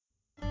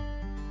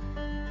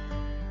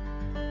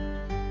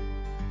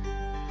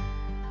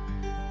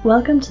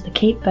Welcome to the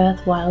Keep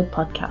Birth Wild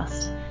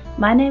podcast.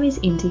 My name is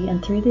Indy,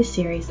 and through this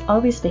series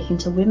I'll be speaking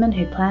to women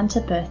who plan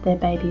to birth their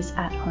babies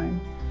at home.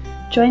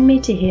 Join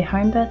me to hear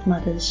home birth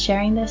mothers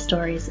sharing their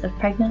stories of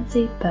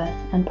pregnancy, birth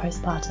and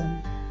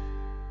postpartum.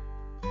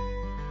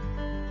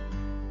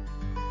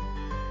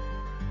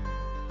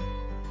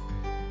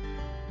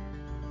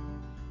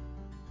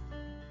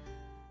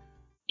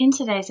 In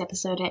today's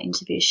episode, I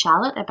interview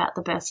Charlotte about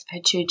the births of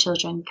her two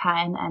children,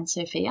 Kyan and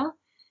Sophia.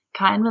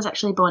 Kyan was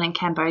actually born in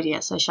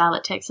Cambodia, so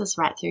Charlotte takes us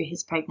right through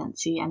his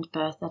pregnancy and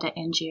birth at an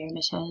NGO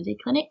maternity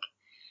clinic.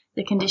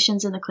 The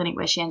conditions in the clinic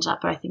where she ended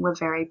up birthing were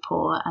very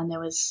poor, and there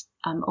was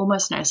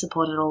almost no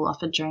support at all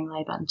offered during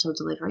labour until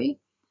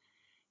delivery.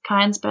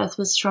 Kyan's birth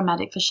was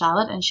traumatic for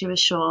Charlotte, and she was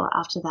sure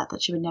after that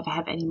she would never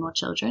have any more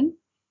children.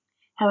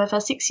 However,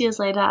 6 years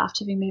later,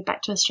 after we moved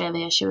back to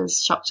Australia, she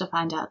was shocked to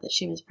find out that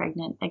she was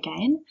pregnant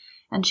again,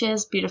 and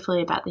shares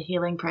beautifully about the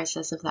healing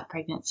process of that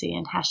pregnancy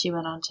and how she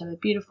went on to a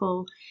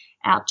beautiful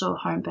outdoor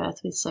home birth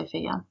with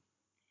Sophia.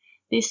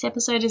 This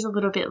episode is a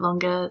little bit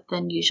longer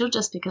than usual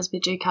just because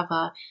we do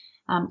cover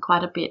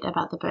quite a bit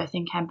about the birth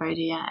in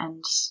Cambodia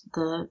and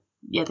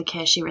the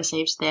care she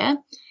received there.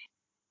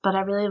 But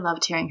I really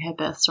loved hearing her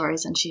birth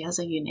stories, and she has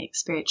a unique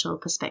spiritual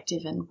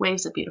perspective and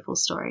weaves a beautiful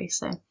story.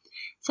 So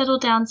settle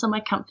down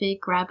somewhere comfy,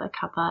 grab a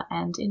cuppa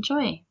and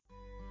enjoy.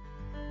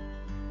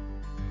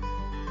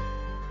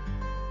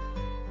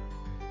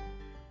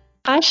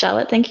 Hi,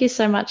 Charlotte. Thank you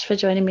so much for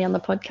joining me on the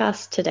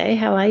podcast today.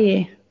 How are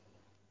you?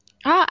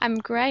 I'm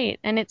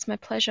great, and it's my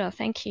pleasure.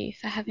 Thank you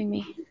for having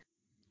me.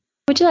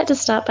 Would you like to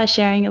start by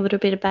sharing a little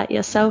bit about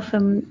yourself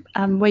and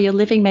where you're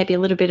living, maybe a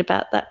little bit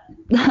about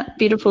that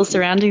beautiful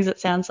surroundings? It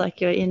sounds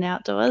like you're in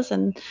outdoors,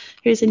 and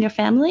who's in your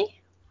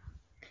family?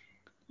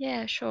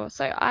 Yeah, sure.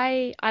 So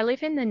I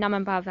live in the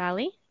Numbamba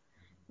Valley,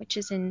 which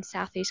is in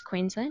southeast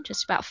Queensland,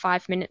 just about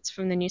 5 minutes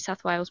from the New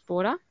South Wales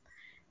border,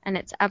 and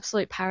it's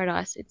absolute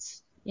paradise.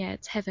 It's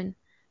heaven.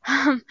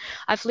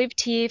 I've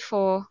lived here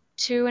for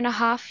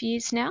 2.5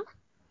 years now,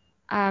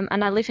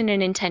 and I live in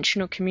an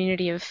intentional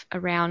community of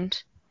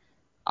around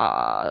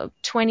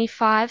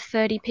 25,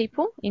 30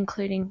 people,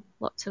 including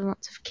lots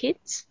of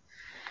kids.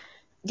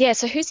 Yeah,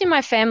 so who's in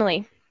my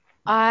family?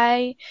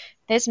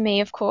 There's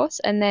me, of course,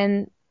 and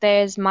then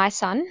there's my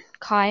son,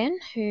 Kyan,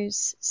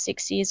 who's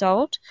 6 years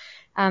old.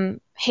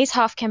 He's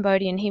half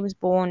Cambodian. He was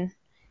born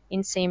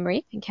in Siem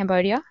Reap in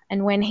Cambodia,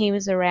 and when he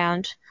was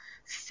around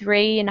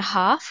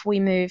 3.5, we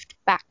moved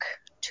back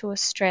to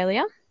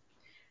Australia,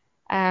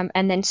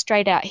 and then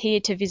straight out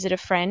here to visit a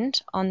friend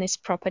on this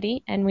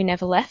property, and we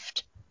never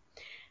left.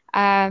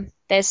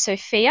 There's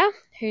Sophia,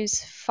 who's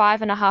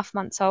 5.5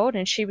 months old,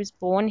 and she was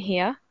born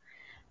here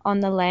on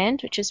the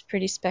land, which is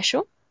pretty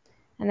special.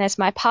 And there's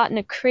my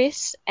partner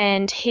Chris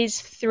and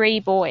his 3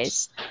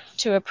 boys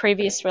to a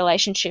previous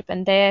relationship,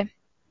 and they're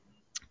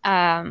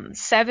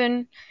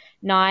 7,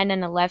 9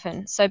 and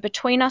 11. So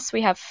between us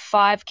we have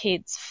 5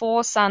 kids,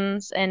 4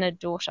 sons and a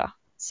daughter.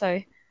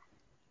 So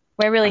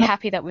we're really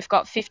happy that we've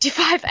got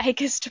 55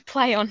 acres to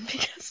play on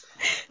because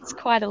it's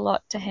quite a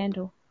lot to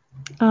handle.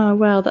 Oh,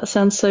 wow, that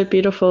sounds so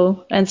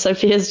beautiful. And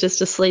Sophia's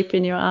just asleep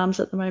in your arms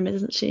at the moment,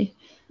 isn't she?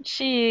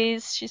 She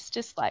is. She's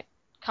just like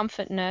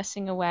comfort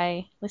nursing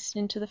away,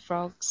 listening to the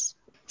frogs.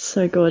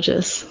 So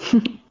gorgeous.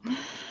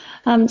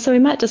 So we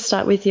might just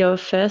start with your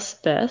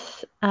first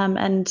birth. I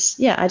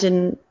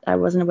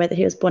wasn't aware that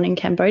he was born in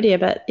Cambodia,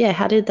 but yeah,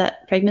 how did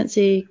that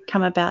pregnancy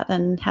come about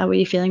and how were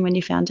you feeling when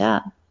you found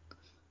out?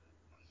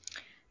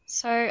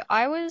 So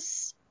I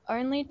was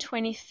only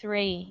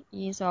 23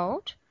 years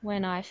old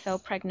when I fell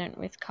pregnant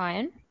with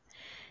Kyan.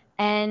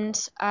 And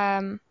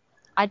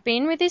I'd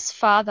been with his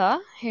father,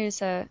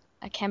 who's a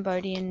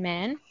Cambodian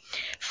man,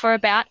 for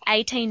about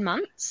 18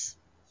 months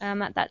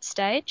at that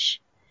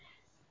stage.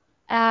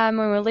 We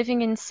were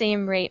living in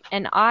Siem Reap,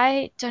 and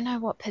I don't know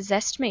what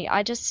possessed me.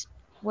 I just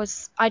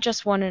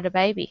wanted a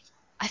baby.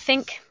 I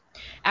think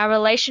our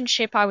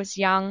relationship, I was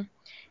young,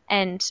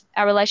 and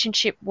our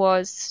relationship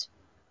was,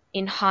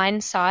 in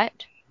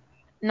hindsight,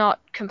 not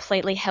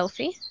completely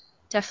healthy.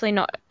 Definitely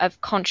not a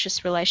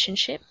conscious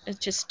relationship. It's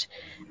just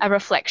a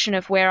reflection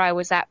of where I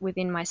was at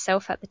within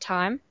myself at the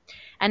time.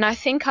 And I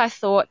think I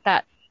thought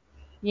that,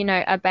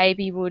 a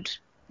baby would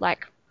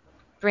like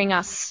bring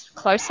us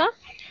closer.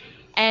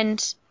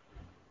 And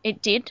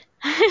it did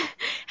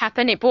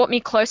happen. It brought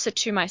me closer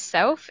to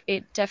myself.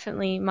 It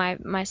definitely,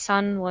 my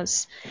son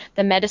was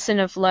the medicine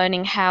of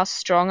learning how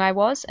strong I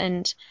was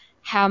and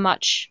how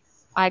much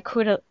I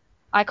could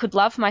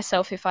love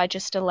myself if I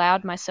just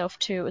allowed myself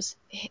to.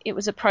 It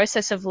was a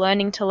process of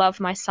learning to love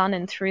my son,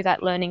 and through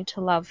that learning to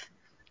love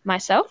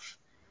myself.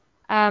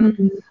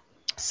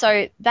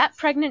 So that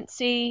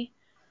pregnancy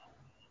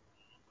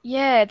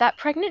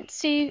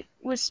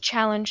was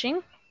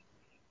challenging.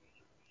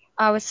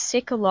 I was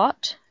sick a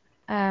lot,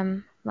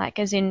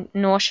 as in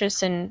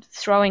nauseous and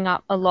throwing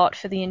up a lot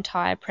for the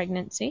entire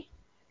pregnancy.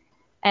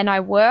 And I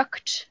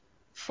worked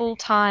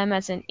full-time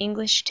as an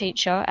English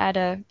teacher at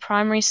a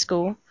primary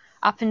school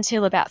up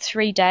until about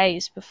 3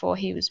 days before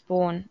he was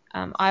born.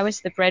 I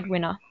was the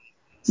breadwinner.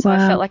 So I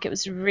felt Wow. like it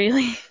was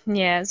really,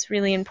 yeah, it's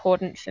really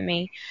important for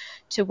me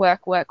to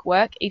work,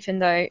 even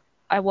though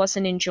I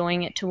wasn't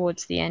enjoying it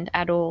towards the end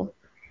at all.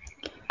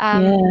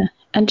 Um, Yeah.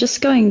 And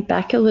just going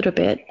back a little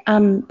bit,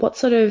 what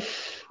sort of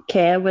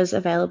care was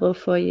available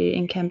for you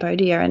in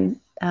Cambodia?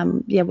 And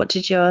yeah, what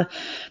did your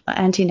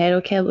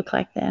antenatal care look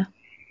like there?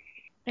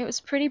 it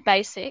was pretty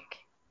basic,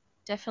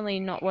 definitely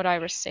not what I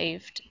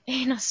received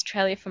in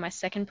Australia for my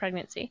second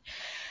pregnancy.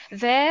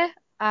 There,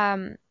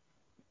 um,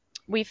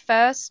 we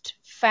first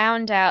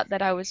found out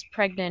that I was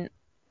pregnant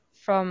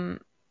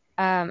from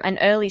an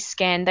early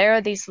scan. There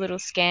are these little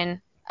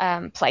scan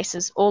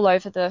places all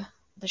over the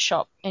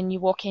shop, and you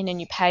walk in and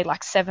you pay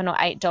like $7 or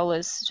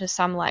 $8 to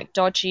some like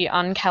dodgy,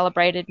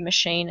 uncalibrated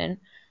machine, and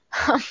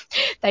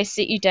they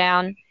sit you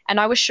down. And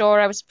I was sure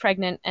I was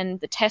pregnant, and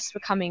the tests were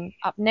coming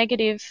up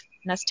negative,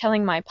 and I was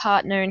telling my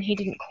partner, and he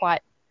didn't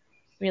quite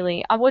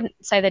really, I wouldn't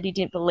say that he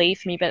didn't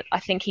believe me, but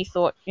I think he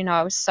thought,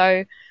 I was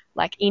so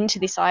like into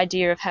this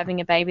idea of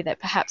having a baby that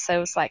perhaps there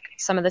was like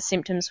some of the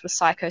symptoms were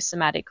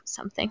psychosomatic or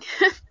something.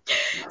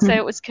 So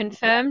it was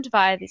confirmed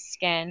via this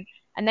scan.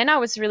 And then I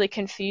was really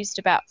confused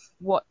about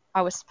what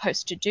I was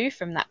supposed to do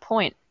from that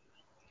point.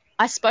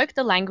 I spoke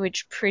the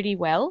language pretty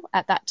well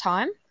at that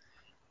time,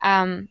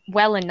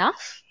 well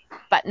enough,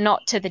 but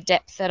not to the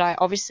depth that I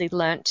obviously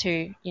learnt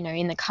to,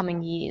 in the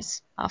coming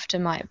years after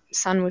my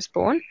son was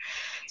born.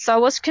 So I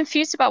was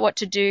confused about what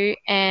to do,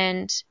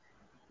 and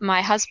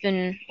my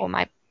husband, or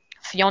my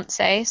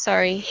fiance,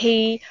 sorry,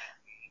 he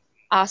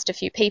asked a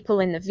few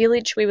people in the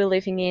village we were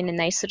living in, and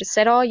they sort of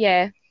said, "Oh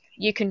yeah,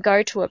 you can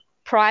go to a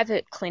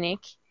private clinic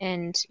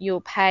and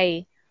you'll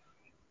pay,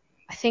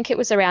 I think it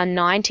was around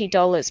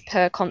 $90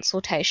 per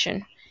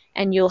consultation,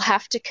 and you'll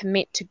have to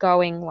commit to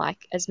going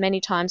like as many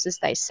times as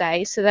they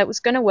say." So that was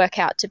going to work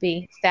out to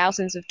be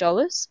thousands of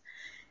dollars.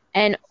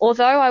 And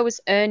although I was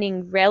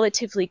earning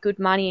relatively good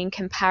money in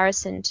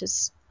comparison to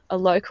a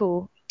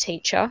local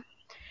teacher,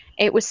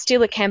 it was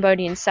still a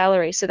Cambodian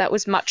salary, so that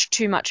was much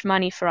too much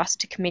money for us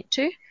to commit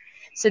to.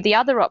 So the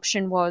other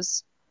option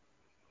was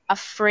a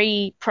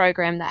free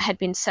program that had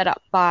been set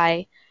up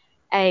by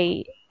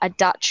a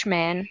Dutch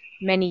man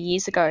many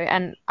years ago,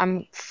 and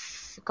I'm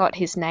forgot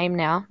his name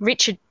now.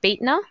 Richard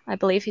Beatner, I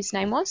believe his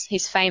name was.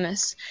 He's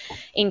famous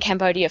in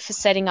Cambodia for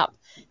setting up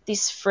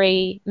this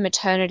free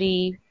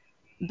maternity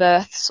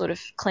birth sort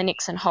of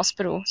clinics and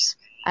hospitals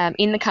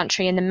in the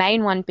country, and the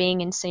main one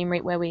being in Siem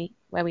Reap, where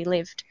we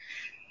lived.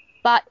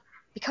 But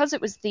because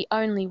it was the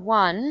only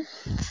one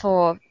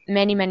for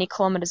many, many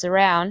kilometres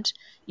around,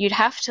 you'd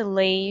have to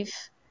leave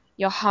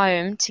your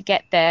home to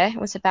get there. It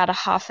was about a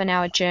half an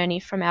hour journey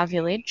from our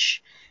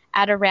village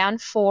at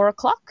around 4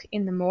 o'clock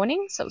in the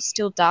morning, so it was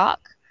still dark,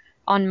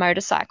 on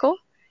motorcycle,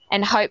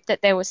 and hope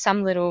that there was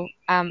some little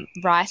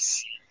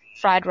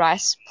fried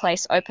rice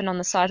place open on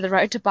the side of the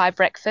road to buy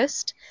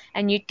breakfast.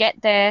 And you'd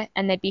get there,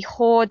 and there'd be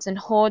hordes and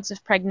hordes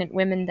of pregnant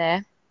women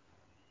there,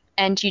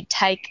 and you'd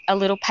take a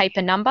little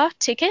paper number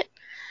ticket,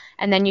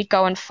 and then you'd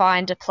go and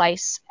find a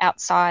place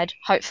outside,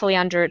 hopefully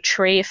under a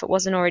tree if it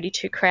wasn't already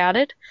too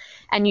crowded,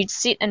 and you'd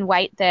sit and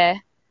wait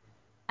there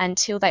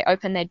until they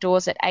opened their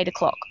doors at 8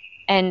 o'clock.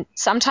 And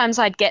sometimes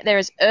I'd get there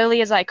as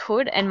early as I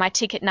could, and my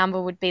ticket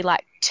number would be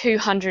like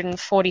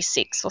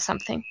 246 or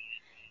something.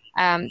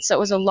 So it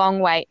was a long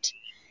wait.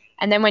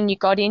 And then when you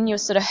got in, you were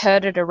sort of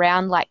herded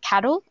around like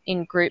cattle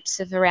in groups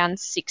of around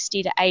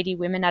 60 to 80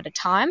 women at a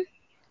time.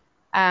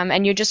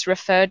 And you're just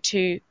referred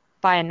to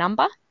by a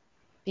number,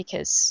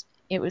 because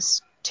it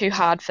was too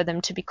hard for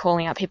them to be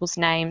calling out people's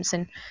names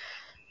and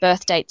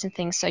birth dates and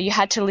things. So you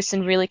had to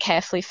listen really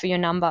carefully for your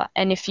number.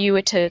 And if you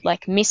were to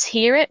like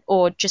mishear it,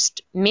 or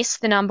just miss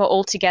the number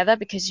altogether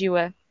because you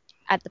were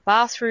at the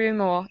bathroom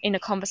or in a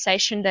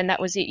conversation, then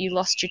that was it. You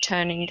lost your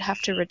turn, and you'd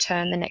have to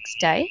return the next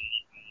day.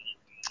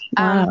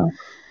 Wow.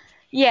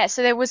 Yeah,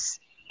 so there was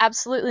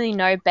absolutely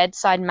no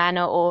bedside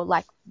manner, or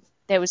like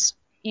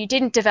you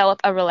didn't develop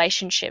a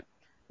relationship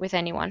with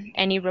anyone,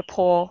 any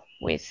rapport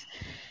with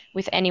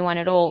anyone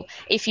at all.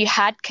 If you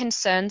had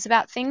concerns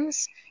about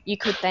things, you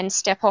could then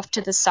step off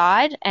to the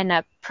side, and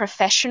a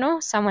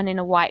professional, someone in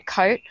a white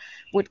coat,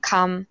 would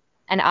come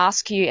and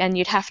ask you, and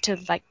you'd have to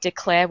like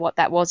declare what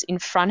that was in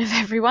front of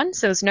everyone.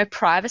 So there was no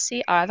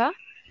privacy either.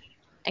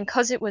 And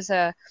because it was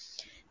an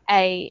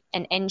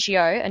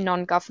NGO, a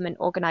non-government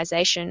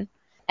organization,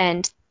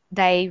 and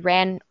they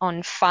ran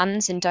on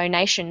funds and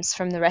donations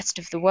from the rest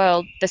of the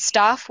world, the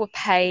staff were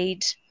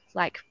paid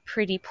like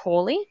pretty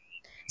poorly.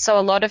 So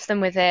a lot of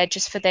them were there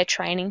just for their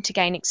training to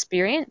gain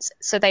experience.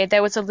 So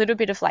there was a little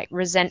bit of like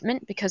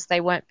resentment because they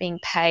weren't being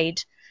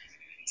paid,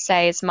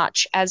 say, as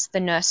much as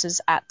the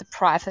nurses at the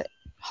private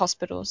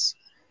hospitals,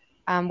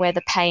 where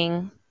the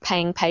paying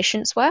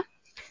patients were.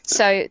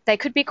 So they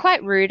could be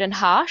quite rude and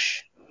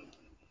harsh.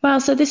 Wow.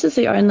 So was this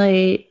the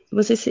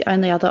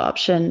only other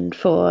option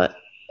for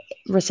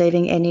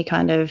receiving any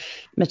kind of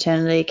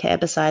maternity care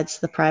besides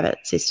the private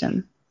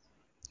system?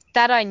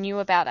 That I knew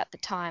about at the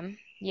time.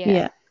 Yeah.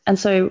 Yeah. And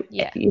so,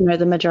 Yeah.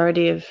 the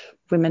majority of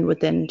women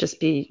would then just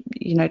be,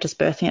 just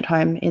birthing at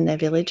home in their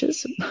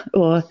villages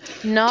or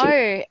do you,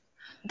 No,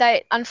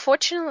 They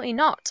unfortunately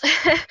not.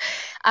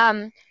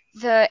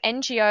 The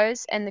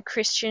NGOs and the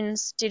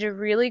Christians did a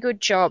really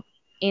good job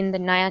in the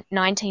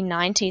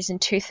 1990s and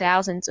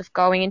 2000s of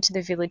going into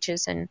the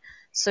villages and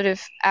sort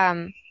of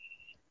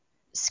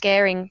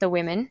scaring the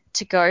women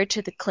to go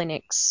to the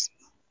clinics,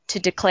 to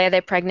declare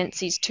their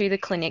pregnancies to the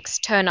clinics,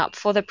 turn up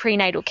for the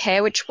prenatal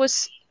care, which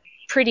was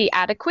pretty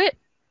adequate,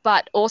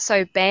 but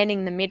also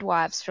banning the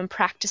midwives from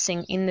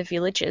practicing in the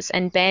villages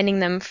and banning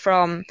them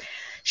from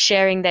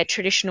sharing their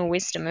traditional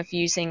wisdom of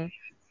using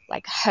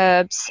like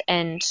herbs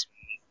and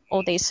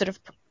all these sort of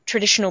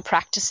traditional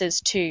practices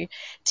to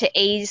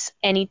ease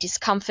any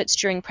discomforts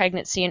during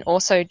pregnancy, and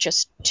also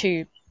just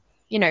to,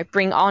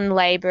 bring on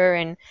labor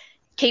and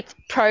keep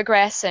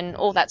progress and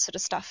all that sort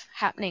of stuff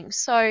happening.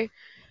 So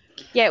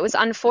yeah, it was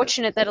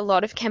unfortunate that a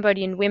lot of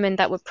Cambodian women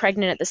that were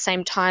pregnant at the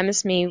same time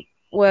as me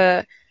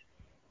were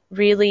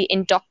really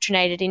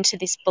indoctrinated into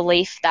this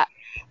belief that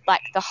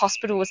like the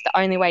hospital was the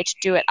only way to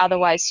do it,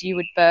 otherwise you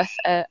would birth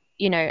a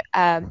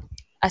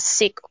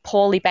sick,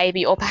 poorly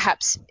baby, or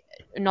perhaps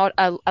not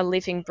a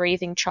living,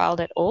 breathing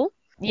child at all.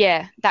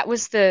 Yeah, that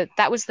was the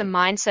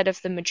mindset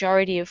of the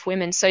majority of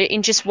women. So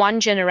in just one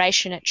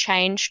generation, it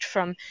changed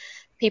from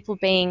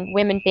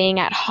women being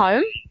at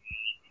home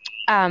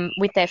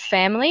with their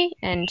family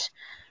and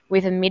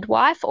with a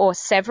midwife or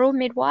several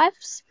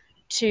midwives,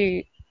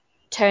 to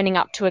turning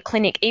up to a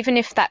clinic, even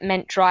if that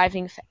meant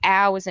driving for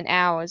hours and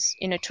hours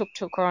in a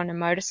tuk-tuk or on a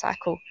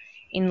motorcycle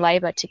in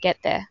labour to get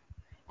there,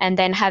 and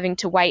then having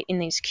to wait in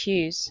these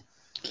queues.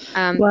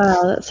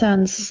 Wow, that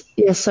sounds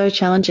so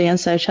challenging, and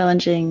so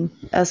challenging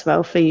as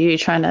well for you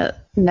trying to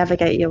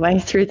navigate your way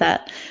through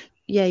that.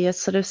 Yeah, you're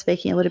sort of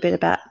speaking a little bit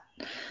about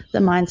the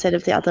mindset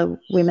of the other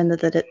women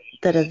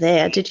that are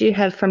there. Did you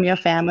have from your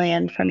family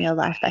and from your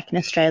life back in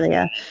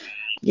Australia,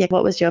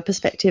 what was your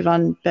perspective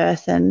on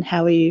birth, and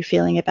how were you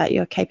feeling about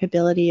your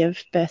capability of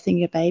birthing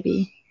your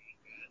baby?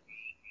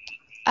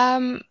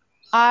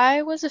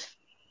 I was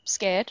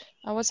scared.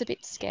 I was a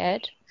bit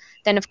scared.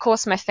 Then, of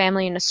course, my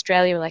family in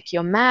Australia were like,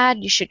 "You're mad.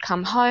 You should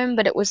come home."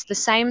 But it was the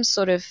same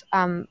sort of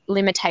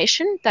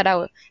limitation that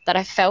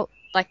I felt,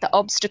 like the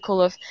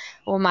obstacle of,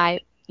 well,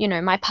 my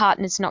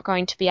partner's not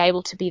going to be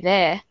able to be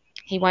there.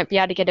 He won't be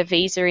able to get a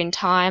visa in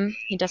time.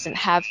 He doesn't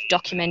have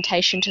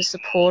documentation to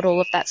support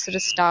all of that sort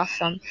of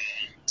stuff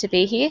to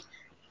be here.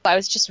 I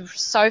was just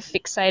so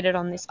fixated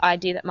on this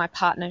idea that my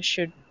partner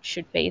should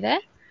be there,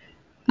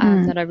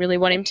 that I really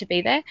want him to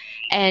be there.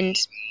 And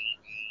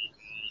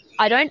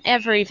I don't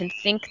ever even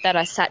think that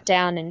I sat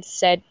down and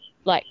said,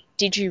 like,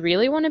 did you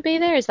really want to be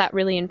there? Is that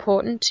really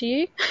important to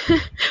you?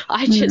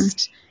 I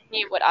just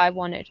knew what I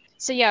wanted.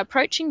 So yeah,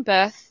 approaching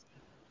birth,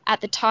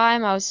 at the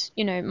time I was,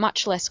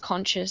 much less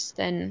conscious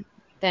than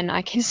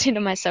I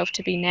consider myself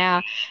to be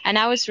now. And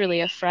I was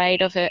really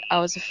afraid of it. I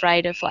was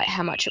afraid of like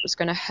how much it was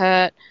going to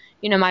hurt.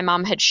 My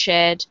mum had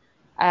shared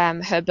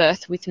her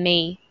birth with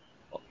me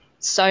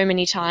so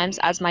many times,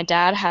 as my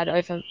dad had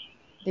over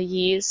the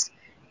years,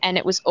 and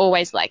it was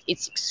always like,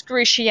 it's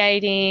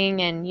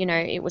excruciating, and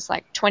it was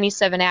like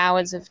 27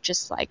 hours of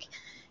just like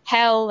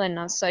hell. And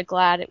I was so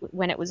glad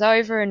when it was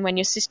over. And when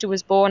your sister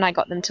was born, I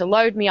got them to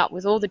load me up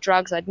with all the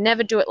drugs. I'd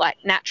never do it like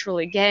natural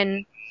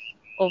again,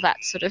 all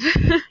that sort of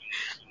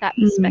that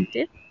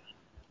perspective.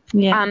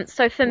 Yeah.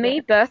 So for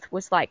me, birth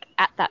was like,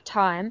 at that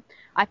time,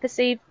 I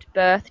perceived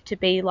birth to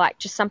be like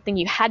just something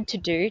you had to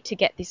do to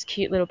get this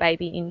cute little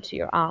baby into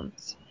your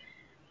arms.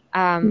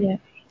 Yeah.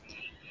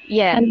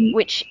 Yeah, And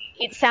which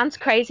it sounds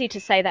crazy to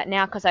say that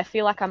now, because I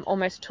feel like I'm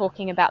almost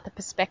talking about the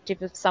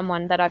perspective of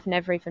someone that I've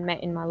never even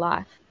met in my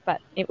life,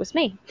 but it was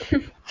me.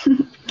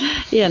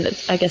 yeah,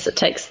 and I guess it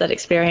takes that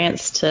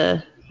experience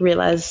to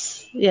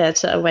realize,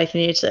 to awaken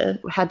you to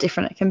how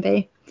different it can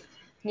be.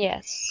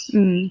 Yes.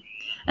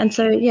 And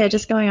so,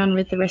 just going on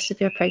with the rest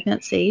of your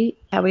pregnancy,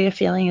 how were you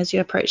feeling as you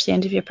approached the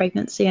end of your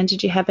pregnancy, and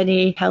did you have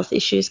any health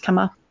issues come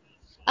up?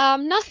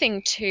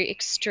 Nothing too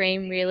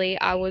extreme, really.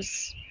 I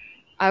was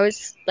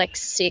like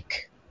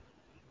sick,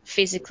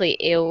 physically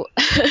ill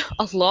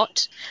a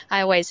lot.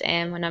 I always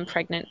am when I'm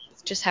pregnant.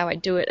 It's just how I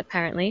do it,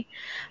 apparently.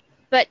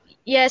 But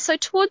yeah, so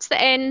towards the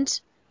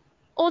end,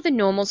 all the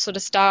normal sort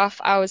of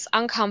stuff. I was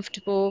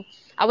uncomfortable.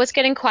 I was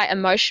getting quite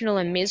emotional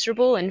and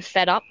miserable and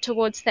fed up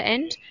towards the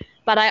end.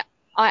 But I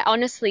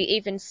honestly,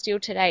 even still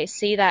today,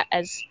 see that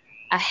as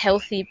a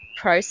healthy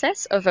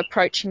process of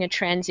approaching a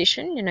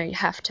transition. You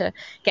have to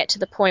get to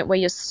the point where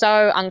you're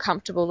so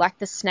uncomfortable, like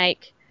the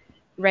snake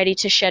ready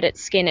to shed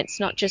its skin. It's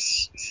not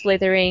just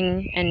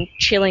slithering and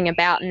chilling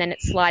about and then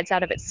it slides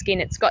out of its skin.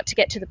 It's got to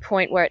get to the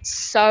point where it's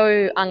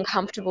so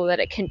uncomfortable that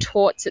it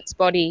contorts its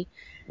body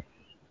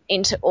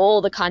into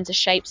all the kinds of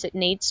shapes it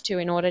needs to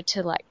in order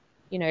to, like,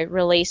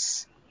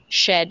 release,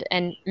 shed,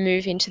 and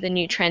move into the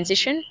new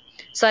transition.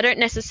 So I don't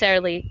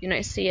necessarily,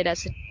 see it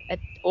as an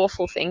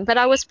awful thing, but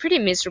I was pretty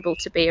miserable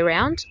to be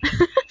around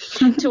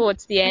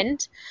towards the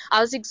end. I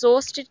was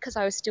exhausted because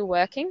I was still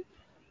working.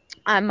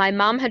 My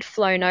mum had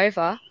flown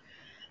over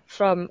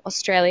from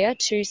Australia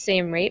to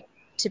Siem Reap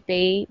to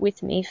be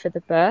with me for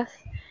the birth,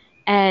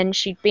 and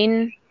she'd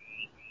been,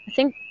 I I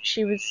think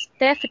she was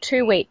there for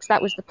 2 weeks.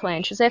 That was the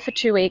plan. She was there for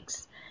 2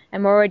 weeks,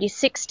 and we're already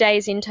 6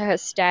 days into her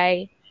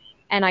stay,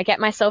 and I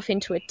get myself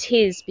into a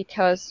tiz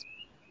because,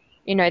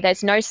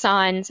 there's no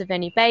signs of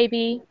any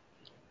baby,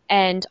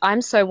 and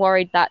I'm so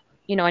worried that,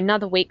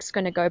 another week's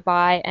going to go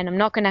by and I'm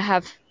not going to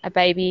have a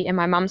baby and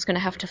my mum's going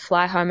to have to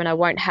fly home and I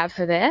won't have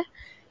her there.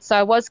 So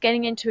I was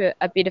getting into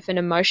a bit of an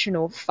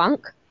emotional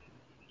funk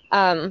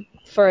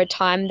for a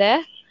time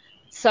there.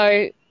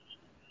 So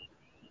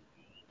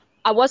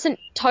I wasn't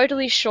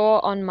totally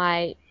sure on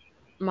my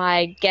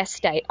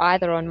guest date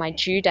either, on my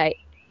due date,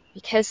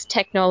 because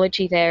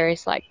technology there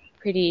is like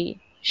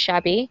pretty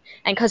shabby,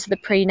 and because of the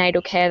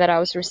prenatal care that I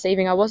was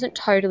receiving, I wasn't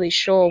totally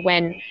sure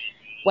when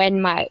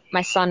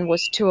my son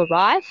was to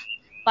arrive,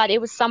 but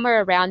it was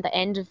somewhere around the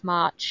end of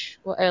March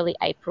or early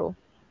April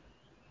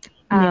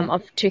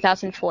of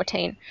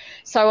 2014.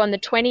 So on the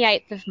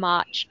 28th of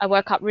March, I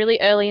woke up really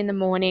early in the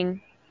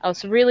morning. I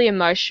was really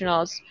emotional. I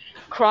was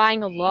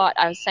crying a lot.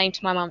 I was saying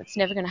to my mum, it's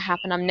never going to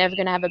happen. I'm never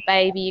going to have a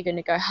baby. You're going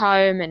to go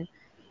home. And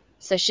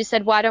so she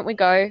said, why don't we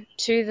go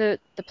to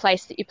the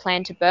place that you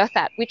plan to birth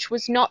at, which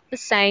was not the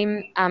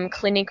same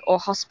clinic or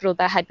hospital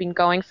that I had been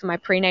going for my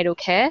prenatal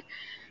care.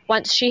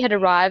 Once she had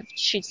arrived,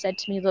 she'd said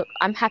to me, look,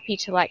 I'm happy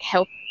to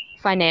help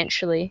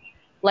financially.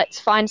 Let's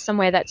find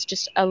somewhere that's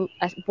just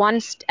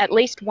at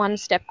least one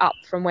step up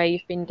from where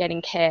you've been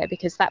getting care,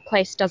 because that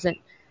place doesn't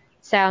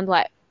sound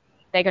like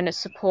they're going to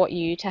support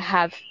you to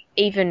have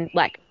even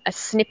a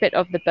snippet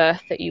of the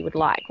birth that you would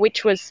like,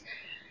 which was,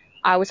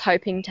 I was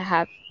hoping to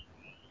have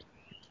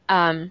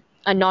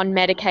a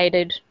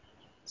non-medicated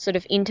sort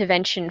of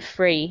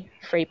intervention-free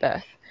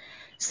birth.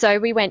 So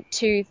we went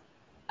to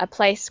a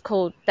place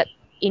called, that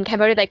in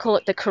Cambodia they call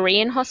it the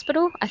Korean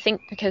hospital, I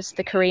think because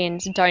the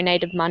Koreans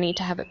donated money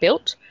to have it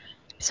built.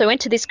 So I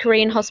went to this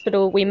Korean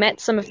hospital. We met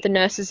some of the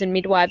nurses and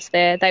midwives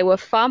there. They were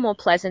far more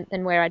pleasant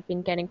than where I'd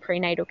been getting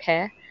prenatal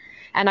care.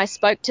 And I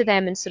spoke to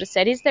them and sort of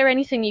said, is there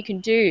anything you can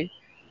do?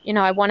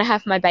 I want to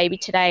have my baby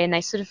today. And they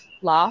sort of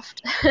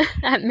laughed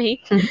at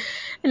me.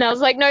 And I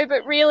was like, no,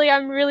 but really,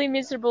 I'm really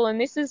miserable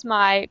and this is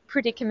my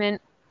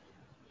predicament.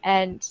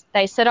 And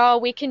they said, oh,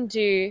 we can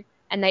do,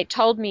 and they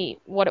told me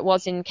what it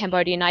was in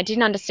Cambodia, and I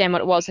didn't understand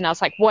what it was, and I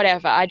was like,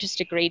 whatever, I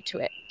just agreed to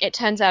it. It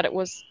turns out it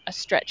was a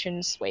stretch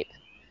and sweep.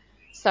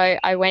 So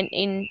I went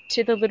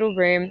into the little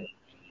room,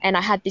 and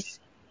I had this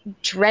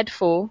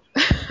dreadful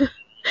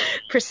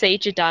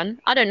procedure done.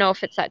 I don't know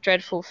if it's that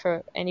dreadful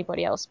for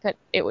anybody else, but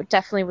it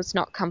definitely was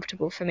not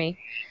comfortable for me.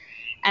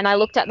 And I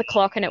looked at the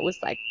clock, and it was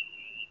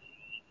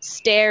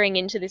staring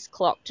into this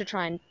clock to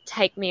try and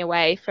take me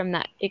away from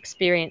that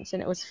experience,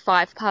 and it was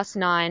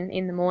 9:05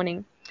 in the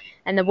morning.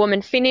 And the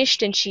woman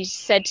finished, and she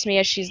said to me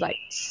as she's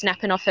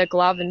snapping off her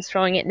glove and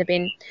throwing it in the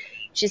bin,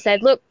 she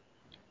said, look,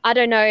 I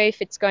don't know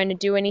if it's going to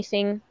do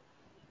anything.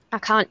 I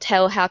can't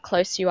tell how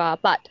close you are,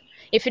 but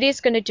if it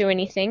is going to do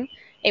anything,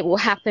 it will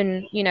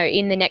happen,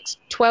 in the next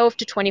 12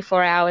 to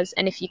 24 hours.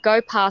 And if you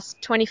go past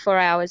 24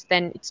 hours,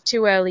 then it's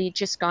too early. You're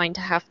just going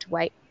to have to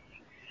wait.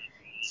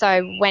 So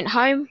I went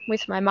home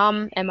with my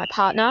mum and my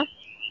partner,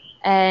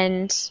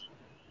 and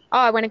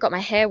I went and got my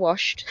hair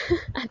washed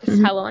at the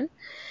salon.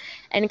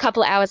 And a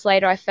couple of hours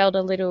later, I felt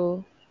a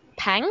little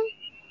pang.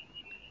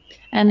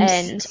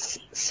 And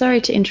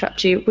sorry to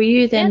interrupt you, were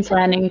you then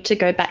planning to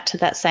go back to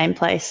that same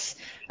place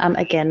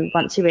again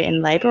once you were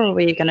in labour, or were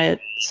you going to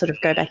sort of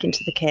go back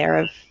into the care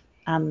of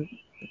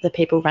the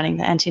people running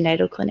the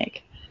antenatal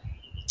clinic?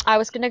 I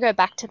was going to go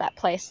back to that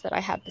place that I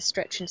had the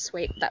stretch and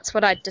sweep. That's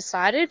what I'd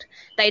decided.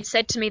 They'd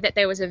said to me that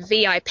there was a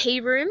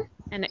VIP room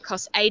and it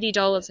cost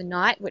 $80 a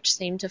night, which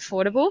seemed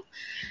affordable.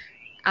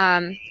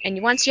 And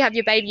once you have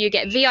your baby, you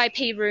get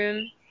VIP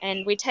room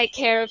and we take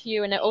care of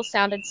you, and it all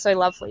sounded so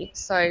lovely.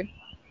 So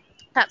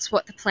that's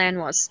what the plan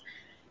was.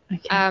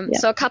 Okay,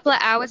 So a couple of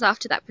hours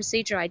after that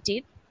procedure, I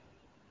did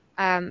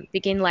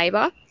begin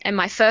labour. And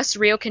my first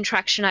real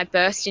contraction, I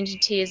burst into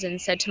tears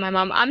and said to my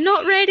mum, I'm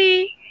not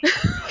ready.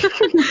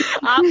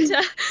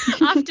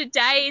 after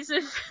days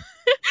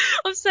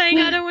of saying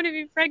I don't want to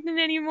be pregnant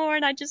anymore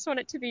and I just want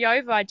it to be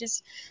over, I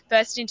just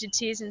burst into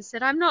tears and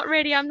said, I'm not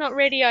ready.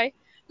 I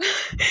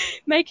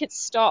make it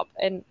stop.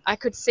 And I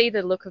could see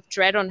the look of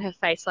dread on her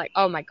face, like,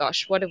 oh my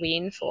gosh, what are we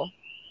in for?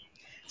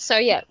 So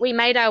yeah, we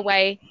made our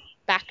way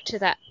back to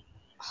that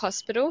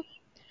hospital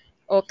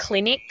or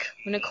clinic,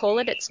 I'm going to call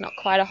it. It's not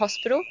quite a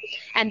hospital.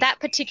 And that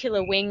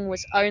particular wing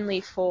was only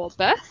for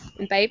birth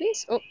and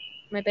babies. Oh,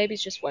 my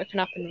baby's just woken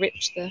up and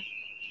ripped the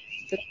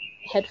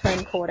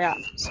headphone cord out.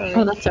 Sorry.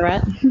 Oh, that's all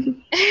right.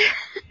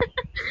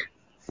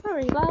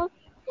 Sorry, love.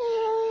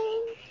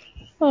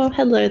 Oh,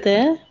 hello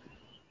there.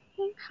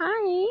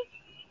 Hi.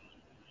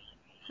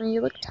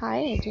 You look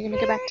tired. You're going to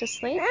go back to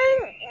sleep?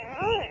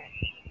 I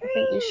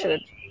think you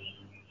should.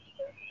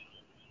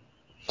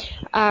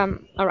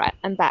 All right,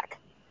 I'm back.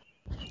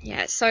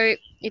 Yeah, so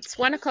it's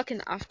 1:00 in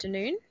the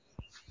afternoon.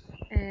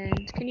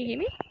 And can you hear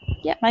me?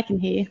 Yep, I can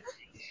hear you.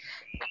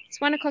 It's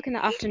 1:00 in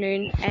the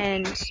afternoon,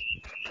 and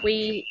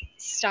we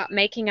start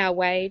making our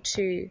way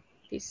to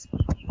this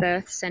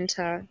birth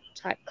center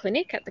type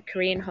clinic at the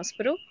Korean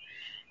hospital.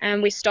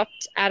 And we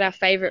stopped at our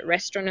favourite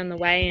restaurant on the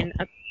way and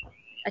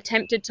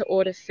attempted to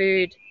order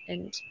food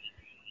and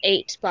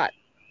eat, but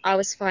I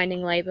was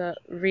finding labour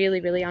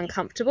really, really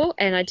uncomfortable,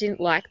 and I didn't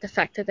like the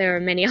fact that there were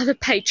many other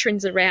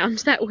patrons around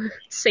that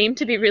seemed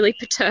to be really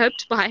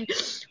perturbed by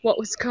what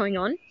was going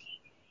on.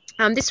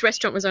 This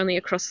restaurant was only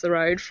across the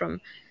road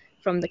from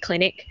the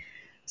clinic.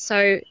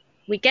 So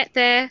we get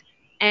there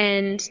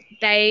and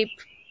they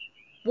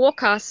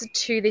walk us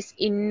to this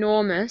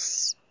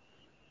enormous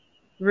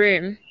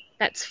room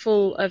that's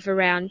full of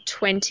around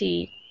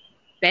 20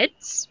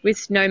 beds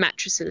with no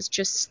mattresses,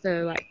 just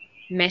the like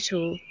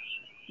metal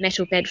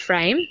bed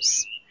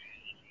frames.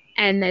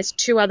 And there's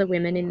 2 other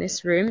women in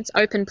this room. It's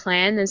open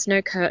plan, there's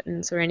no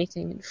curtains or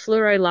anything. And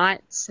fluoro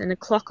lights and a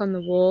clock on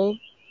the wall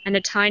and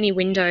a tiny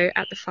window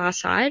at the far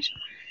side.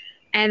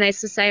 And they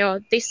used to say, oh,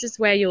 this is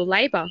where you'll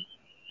labour.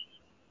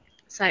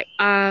 It's like,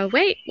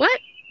 wait, what?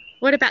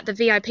 What about the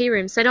VIP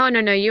room? Said, oh,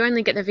 no, you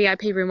only get the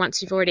VIP room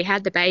once you've already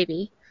had the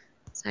baby.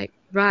 It's like,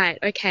 right,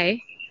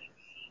 okay.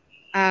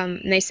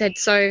 And they said,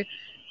 so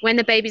when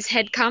the baby's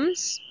head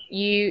comes,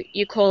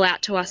 you call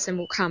out to us and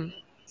we'll come.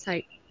 It's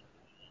like,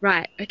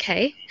 right,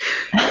 okay.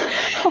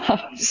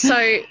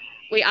 So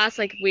we asked,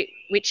 like,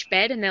 which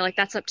bed, and they're like,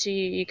 that's up to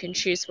you. You can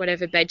choose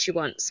whatever bed you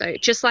want. So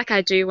just like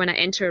I do when I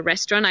enter a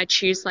restaurant, I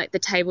choose, like, the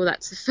table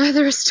that's the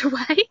furthest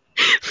away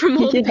from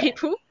all the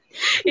people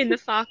in the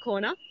far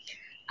corner.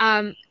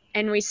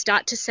 And we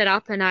start to set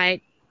up, and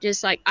I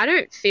just, like, I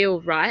don't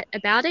feel right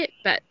about it,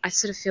 but I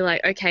sort of feel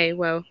like, okay,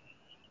 well,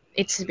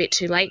 it's a bit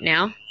too late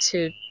now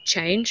to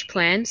change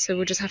plans, so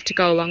we'll just have to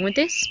go along with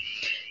this.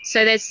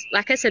 So there's,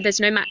 like I said, there's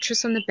no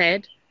mattress on the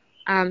bed.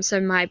 So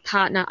my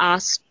partner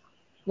asked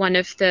one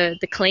of the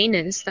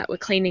cleaners that were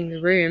cleaning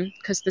the room,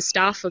 because the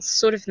staff was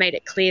sort of made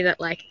it clear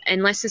that, like,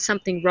 unless there's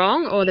something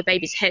wrong or the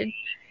baby's head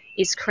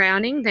is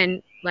crowning,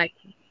 then, like,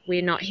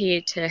 we're not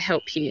here to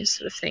help you,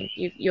 sort of thing.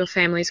 Your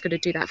family's got to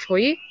do that for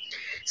you.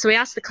 So we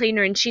asked the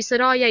cleaner, and she said,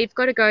 oh, yeah, you've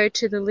got to go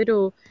to the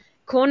little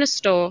corner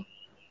store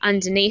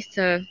underneath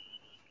the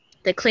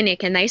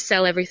clinic, and they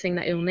sell everything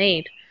that you'll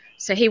need.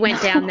 So he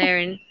went down there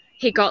and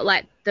he got,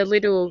 like, the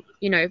little,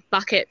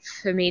 bucket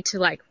for me to,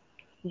 like,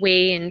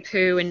 wee and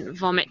poo and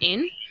vomit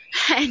in,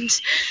 and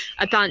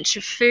a bunch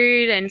of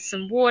food and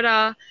some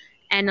water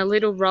and a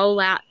little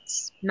roll-out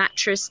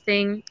mattress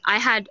thing. I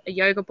had a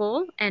yoga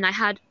ball and I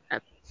had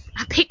a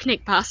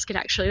picnic basket,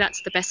 actually.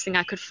 That's the best thing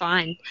I could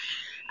find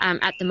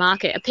at the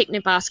market, a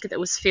picnic basket that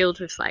was filled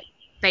with, like,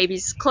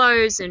 baby's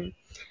clothes and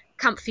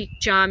comfy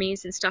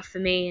jammies and stuff for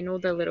me, and all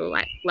the little,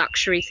 like,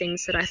 luxury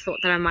things that I thought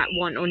that I might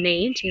want or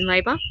need in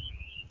labour.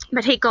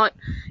 But he got,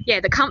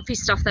 the comfy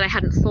stuff that I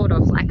hadn't thought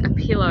of, like a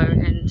pillow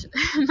and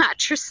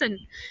mattress and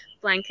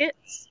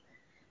blankets.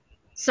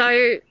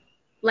 So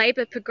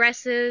labour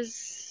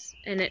progresses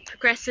and it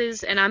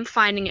progresses, and I'm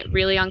finding it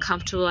really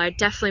uncomfortable. I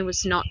definitely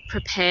was not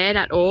prepared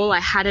at all. I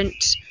hadn't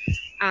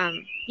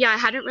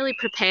really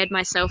prepared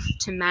myself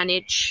to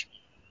manage.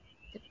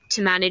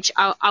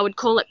 I would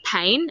call it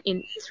pain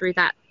through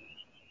that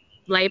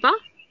labour.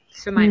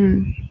 For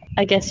my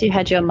I guess you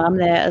had your mum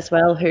there as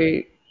well,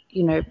 who,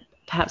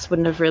 perhaps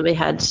wouldn't have really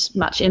had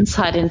much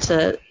insight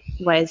into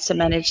ways to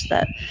manage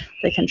the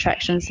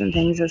contractions and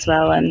things as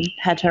well, and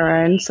had her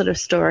own sort of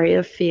story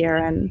of fear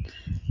and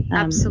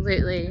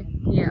absolutely,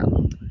 yeah.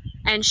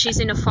 And she's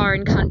in a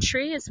foreign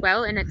country as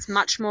well, and it's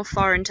much more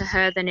foreign to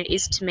her than it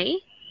is to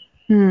me.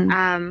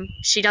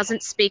 She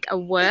doesn't speak a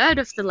word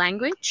of the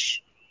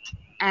language,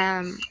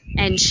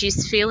 and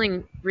she's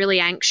feeling really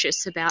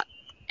anxious about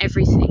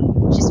everything.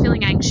 She's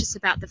feeling anxious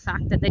about the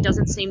fact that there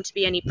doesn't seem to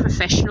be any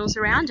professionals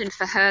around, and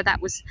for her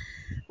that was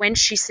when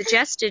she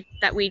suggested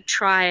that we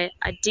try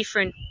a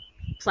different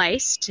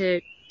place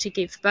to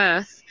give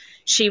birth.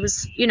 She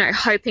was,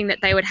 hoping that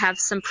they would have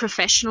some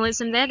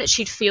professionalism there, that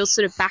she'd feel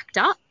sort of backed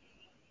up.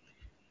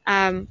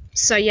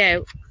 So yeah,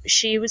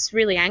 she was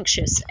really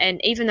anxious,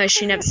 and even though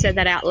she never said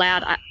that out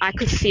loud, I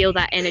could feel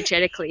that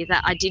energetically,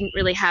 that I didn't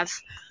really have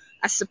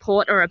a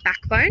support or a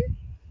backbone.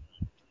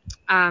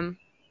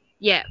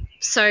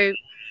 So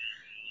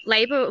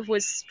labour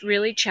was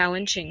really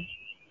challenging,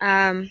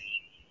 and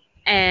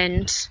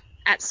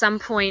at some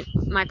point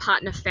my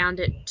partner found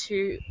it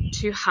too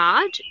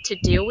hard to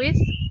deal with.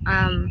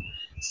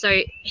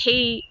 So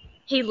he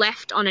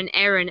left on an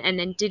errand and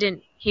then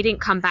didn't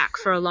come back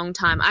for a long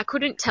time. I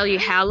couldn't tell you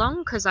how long,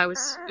 because I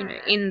was,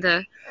 in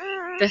the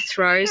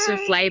throes of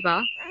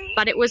labour,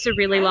 but it was a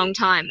really long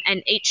time.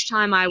 And each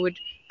time I would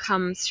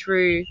come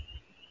through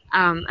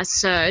a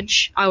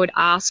surge, I would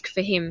ask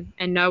for him,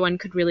 and no one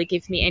could really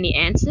give me any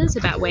answers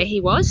about where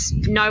he was.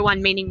 No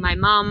one, meaning my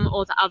mum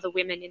or the other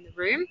women in the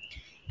room.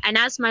 And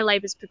as my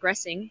labour's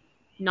progressing,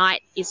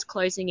 night is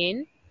closing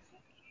in.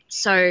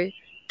 So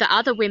the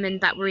other women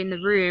that were in the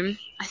room,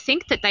 I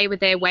think that they were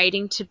there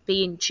waiting to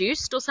be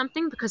induced or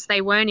something, because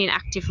they weren't in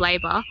active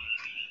labour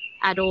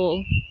at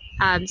all.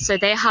 So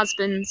their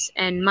husbands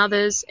and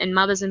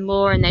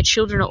mothers-in-law and their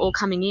children are all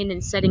coming in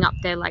and setting up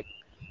their, like,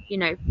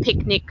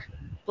 picnic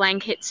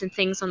blankets and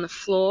things on the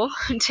floor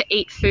to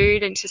eat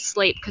food and to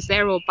sleep, because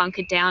they're all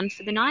bunkered down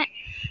for the night.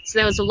 So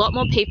there was a lot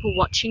more people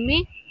watching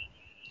me.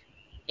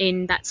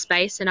 in that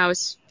space, and I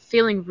was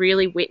feeling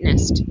really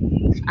witnessed,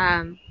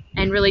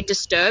 and really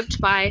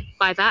disturbed by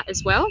that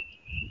as well.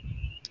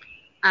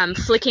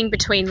 Flicking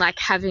between like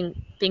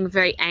being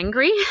very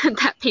angry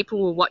that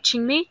people were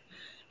watching me,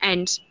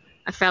 and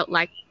I felt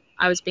like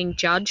I was being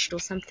judged or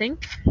something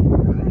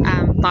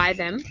by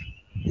them,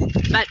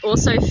 but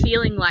also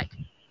feeling like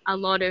a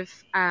lot of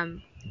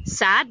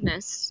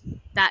sadness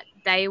that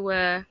they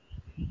were,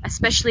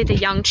 especially the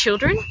young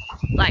children,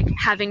 like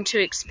having to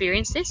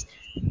experience this.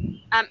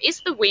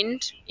 Is the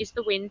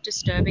wind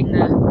disturbing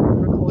the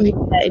recording?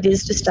 Yeah, it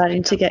is just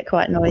starting to get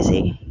quite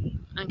noisy.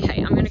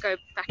 Okay, I'm going to go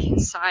back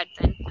inside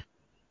then.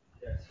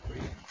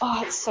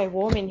 Oh, it's so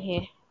warm in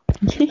here.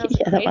 Yeah,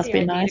 that must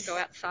be nice. To go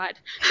outside.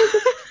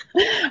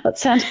 It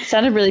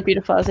sounded really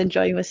beautiful. I was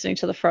enjoying listening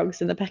to the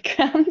frogs in the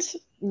background.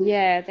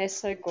 Yeah, they're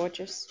so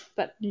gorgeous.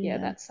 But Yeah.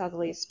 that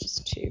southerly is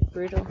just too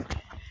brutal.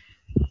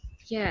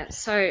 Yeah,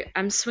 so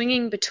I'm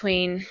swinging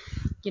between,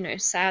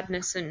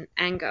 sadness and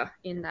anger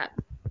in that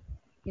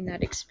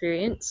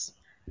experience.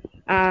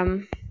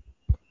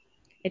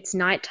 It's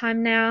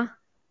nighttime now.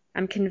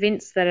 I'm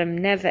convinced that I'm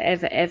never,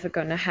 ever, ever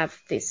going to have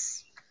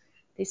this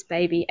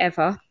baby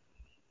ever.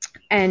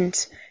 And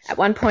at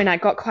one point I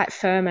got quite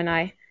firm, and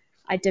I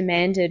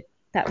demanded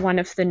that one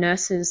of the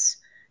nurses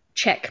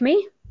check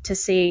me to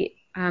see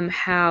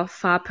how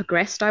far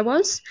progressed I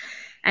was.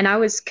 And I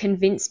was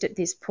convinced at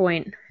this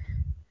point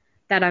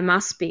that I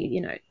must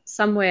be,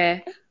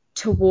 somewhere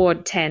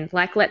toward 10.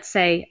 Like, let's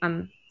say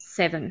I'm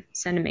 7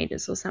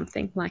 centimeters or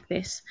something like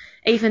this,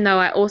 even though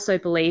I also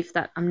believe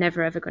that I'm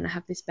never ever going to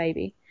have this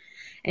baby.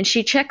 And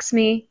she checks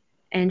me,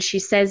 and she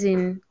says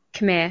in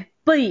Khmer,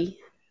 "Bui,"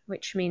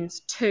 which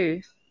means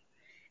 2.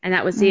 And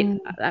that was it.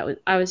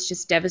 I was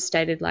just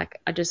devastated.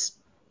 Like, I just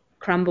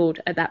crumbled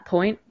at that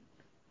point.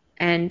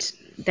 And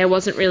there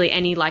wasn't really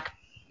any like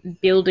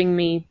building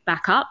me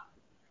back up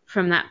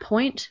from that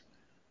point.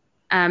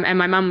 And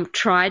my mum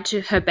tried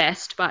to her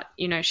best, but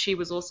she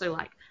was also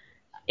like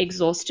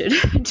exhausted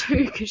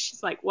too, because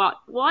she's like, what?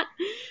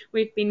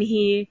 We've been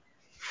here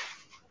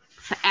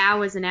for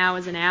hours and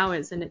hours and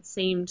hours, and it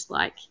seemed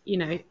like,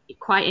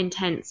 quite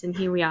intense. And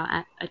here we are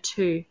at a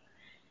 2.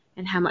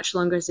 And how much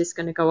longer is this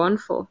going to go on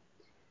for?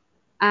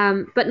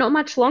 But not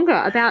much longer.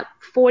 About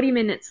 40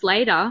 minutes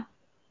later,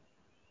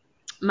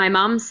 my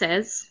mum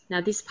says,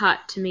 now this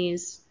part to me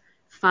is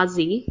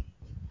fuzzy,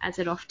 as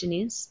it often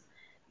is.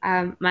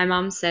 My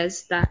mum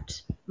says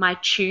that my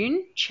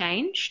tune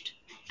changed,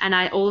 and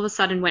I all of a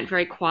sudden went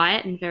very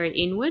quiet and very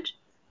inward.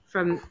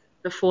 From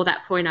before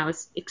that point, I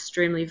was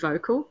extremely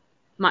vocal,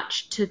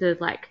 much to the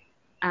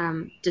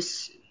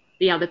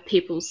the other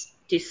people's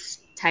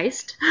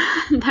distaste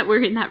that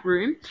were in that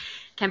room.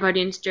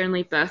 Cambodians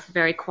generally birth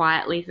very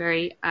quietly,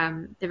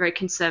 they're very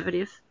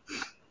conservative.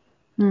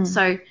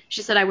 So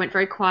she said I went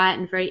very quiet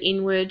and very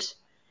inward,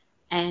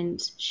 and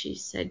she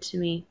said to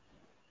me,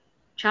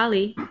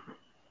 "Charlie,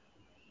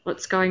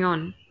 what's going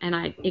on?" And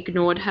I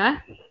ignored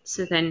her.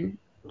 So then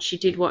she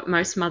did what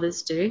most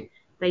mothers do.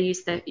 They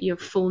use your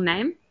full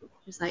name.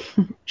 She was like,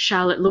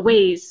 "Charlotte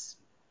Louise,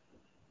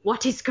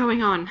 what is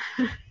going on?"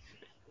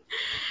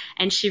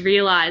 And she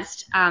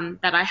realized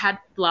that I had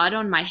blood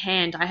on my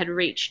hand. I had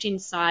reached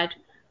inside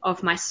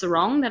of my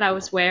sarong that I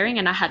was wearing,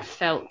 and I had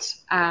felt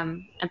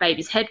a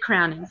baby's head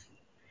crowning.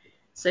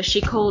 So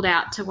she called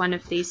out to one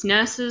of these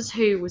nurses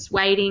who was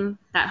waiting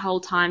that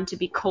whole time to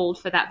be called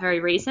for that very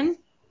reason.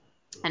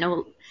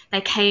 And they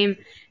came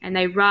and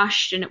they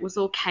rushed, and it was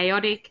all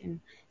chaotic,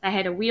 and they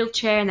had a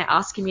wheelchair, and they're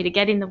asking me to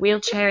get in the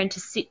wheelchair and to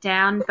sit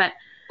down. But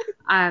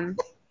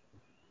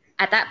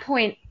at that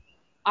point,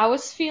 I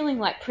was feeling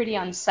like pretty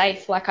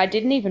unsafe. Like, I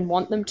didn't even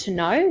want them to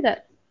know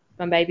that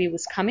my baby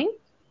was coming.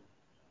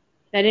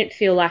 They didn't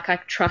feel like I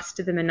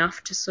trusted them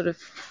enough to sort of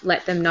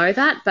let them know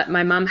that, but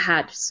my mum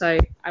had, so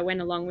I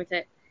went along with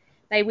it.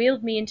 They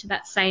wheeled me into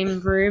that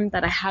same room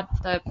that I had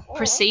the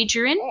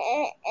procedure in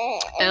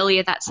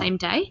earlier that same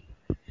day,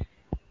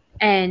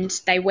 and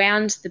they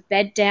wound the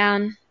bed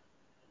down,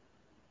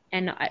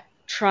 and I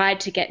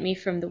tried to get me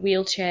from the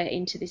wheelchair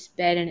into this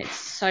bed, and it's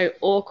so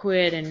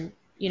awkward and,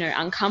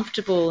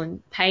 uncomfortable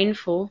and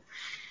painful.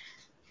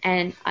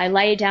 And I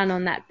lay down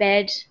on that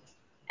bed,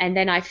 and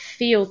then I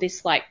feel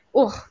this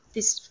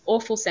this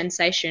awful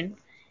sensation,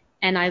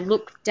 and I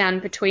look down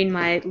between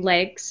my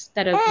legs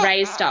that are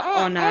raised up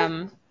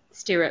on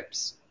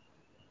stirrups,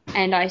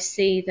 and I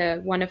see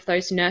one of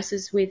those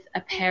nurses with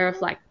a pair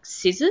of like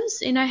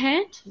scissors in her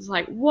hand. It's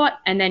like, what?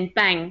 And then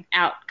bang,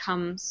 out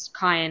comes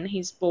Kyan.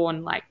 He's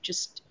born like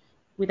just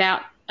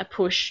without a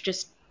push,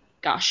 just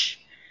gush.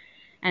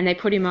 And they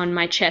put him on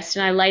my chest,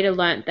 and I later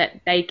learnt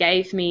that they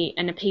gave me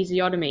an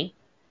episiotomy.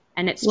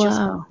 And it's just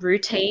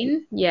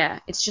routine. Yeah,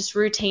 it's just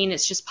routine.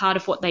 It's just part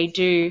of what they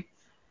do.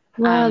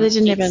 Wow, they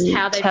didn't even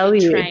how they've tell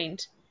been you.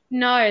 trained.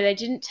 No, they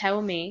didn't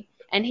tell me.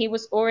 And he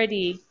was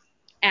already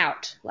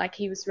out. Like,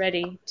 he was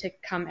ready to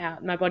come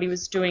out. My body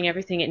was doing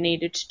everything it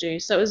needed to do.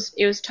 So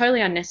it was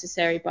totally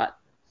unnecessary, but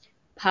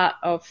part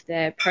of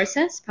their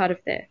process, part of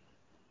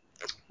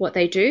what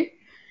they do.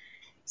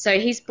 So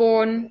he's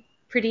born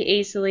pretty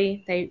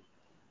easily. They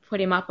put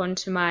him up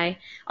onto my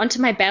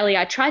belly.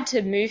 I tried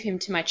to move him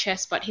to my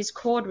chest, but his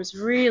cord was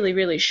really,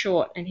 really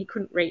short and he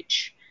couldn't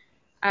reach.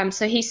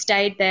 So he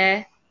stayed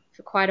there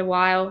for quite a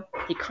while.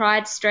 He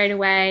cried straight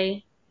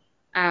away.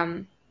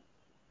 I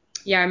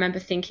remember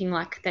thinking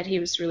like that he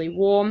was really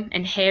warm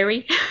and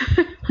hairy.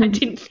 I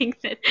didn't think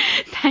that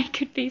they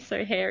could be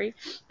so hairy.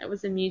 That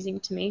was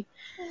amusing to me.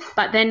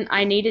 But then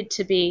I needed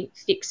to be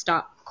fixed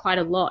up quite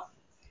a lot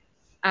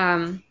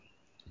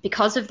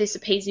because of this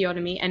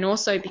episiotomy, and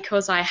also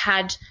because I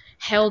had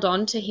held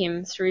on to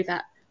him through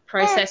that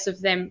process of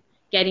them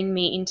getting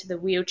me into the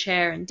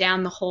wheelchair and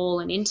down the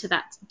hall and into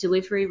that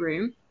delivery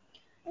room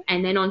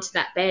and then onto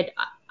that bed.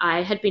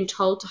 I had been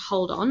told to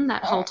hold on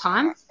that whole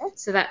time,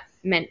 so that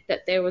meant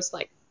that there was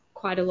like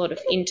quite a lot of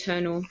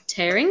internal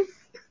tearing.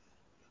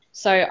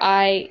 So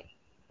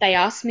they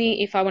asked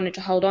me if I wanted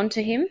to hold on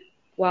to him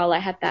while I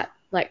had that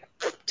like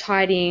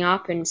tidying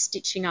up and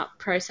stitching up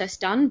process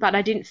done, but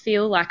I didn't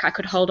feel like I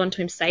could hold on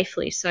to him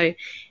safely. So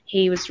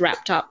he was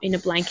wrapped up in a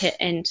blanket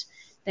and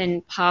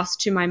then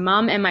passed to my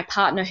mum and my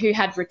partner, who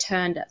had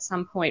returned at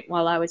some point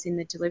while I was in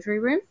the delivery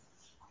room.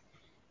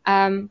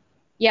 And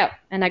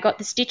I got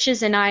the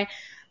stitches, and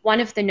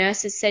one of the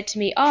nurses said to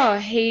me, "Oh,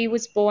 he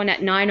was born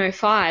at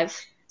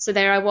 9:05." So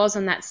there I was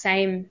on that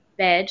same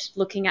bed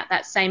looking at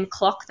that same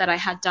clock that I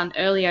had done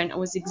earlier, and it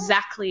was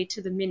exactly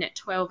to the minute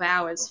 12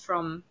 hours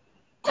from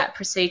that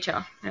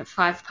procedure at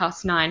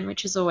 9:05,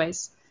 which has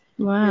always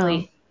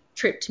really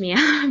tripped me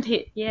out a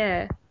bit.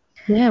 Yeah.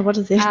 Yeah, what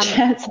are the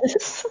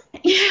chances?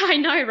 Yeah, I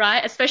know,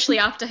 right? Especially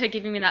after her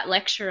giving me that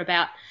lecture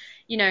about,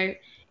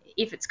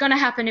 if it's going to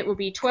happen, it will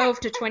be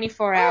 12 to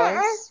 24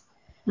 hours.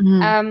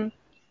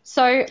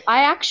 So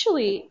I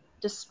actually,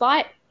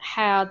 despite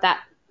how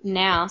that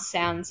now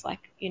sounds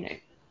like,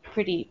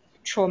 pretty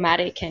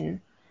traumatic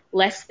and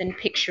less than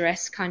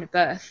picturesque kind of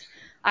birth,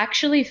 I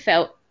actually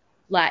felt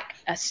like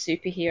a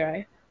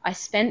superhero. I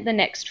spent the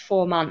next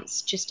 4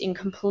 months just in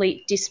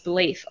complete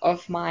disbelief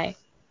of my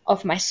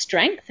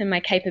strength and my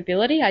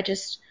capability. I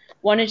just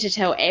wanted to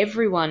tell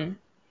everyone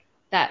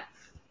that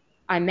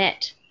I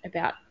met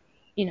about,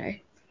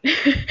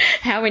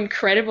 how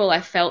incredible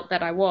I felt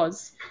that I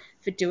was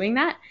for doing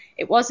that.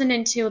 It wasn't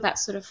until that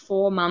sort of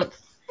 4-month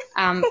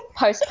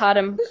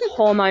postpartum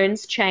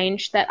hormones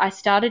changed that I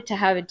started to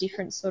have a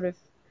different sort of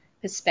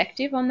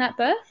perspective on that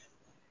birth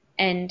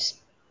and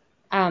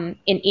an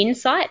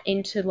insight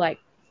into like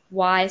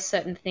why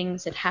certain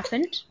things had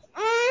happened.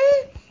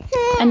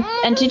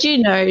 And did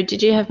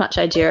you have much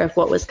idea of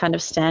what was kind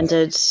of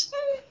standard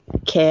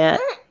care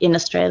in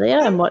Australia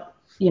and what,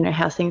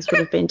 how things would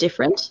have been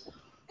different?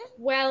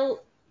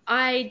 Well,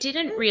 I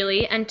didn't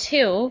really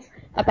until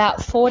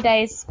about 4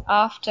 days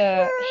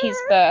after his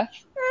birth.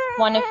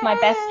 One of my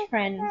best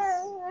friends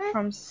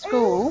from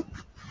school,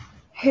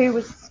 who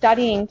was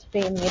studying to be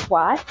a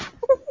midwife,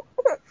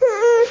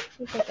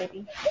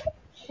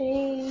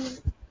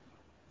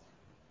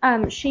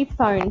 she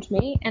phoned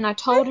me, and I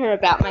told her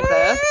about my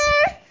birth,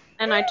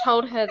 and I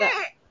told her that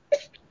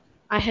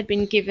I had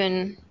been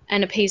given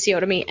an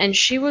episiotomy, and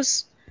she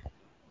was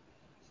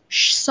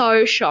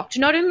so shocked.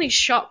 Not only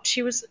shocked,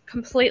 she was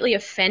completely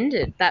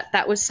offended that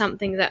that was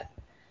something that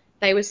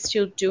they were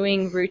still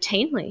doing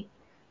routinely.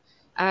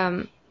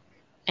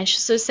 And she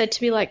sort of said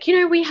to me, like,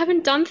 we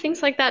haven't done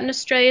things like that in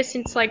Australia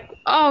since, like,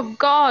 oh,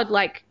 God,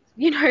 like,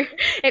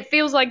 it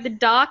feels like the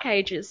dark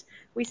ages.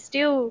 We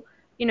still,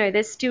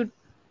 there's still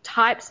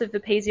types of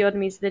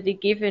episiotomies that are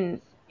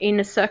given in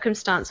a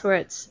circumstance where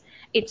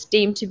it's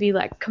deemed to be,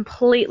 like,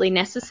 completely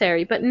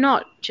necessary, but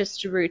not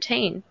just a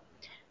routine.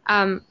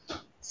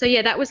 So,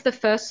 yeah, that was the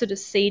first sort of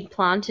seed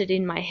planted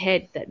in my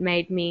head that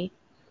made me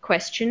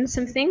question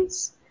some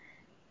things.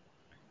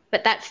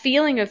 But that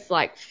feeling of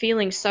like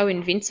feeling so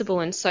invincible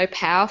and so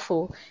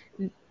powerful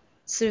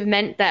sort of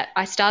meant that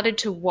I started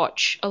to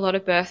watch a lot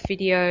of birth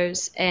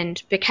videos and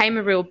became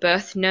a real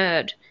birth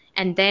nerd.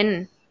 And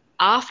then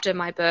after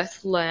my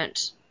birth,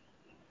 learnt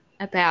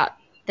about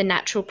the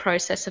natural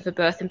process of a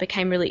birth and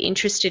became really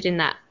interested in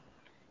that.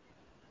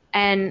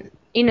 And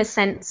in a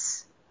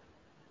sense,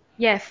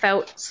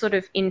 felt sort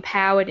of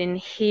empowered and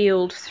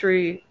healed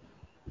through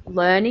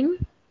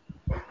learning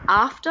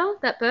after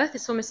that birth.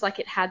 It's almost like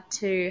it had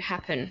to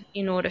happen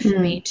in order for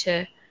me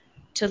to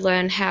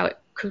learn how it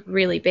could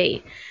really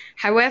be.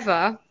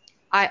 However,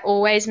 I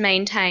always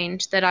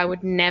maintained that I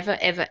would never,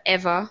 ever,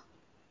 ever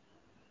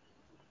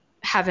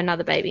have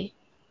another baby.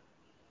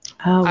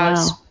 Oh, wow. I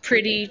was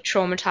pretty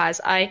traumatized.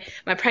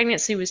 My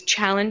pregnancy was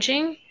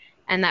challenging,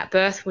 and that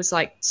birth was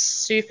like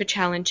super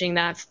challenging.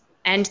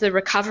 And the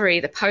recovery,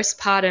 the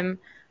postpartum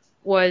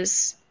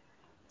was,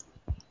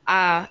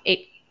 that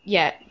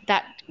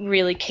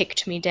really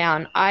kicked me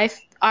down. I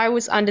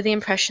was under the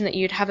impression that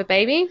you'd have a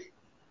baby,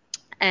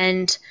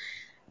 and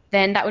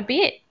then that would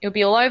be it. It would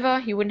be all over.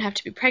 You wouldn't have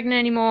to be pregnant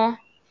anymore.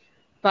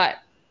 But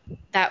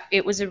that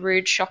it was a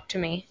rude shock to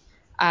me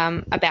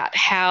about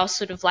how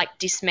sort of like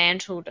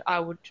dismantled I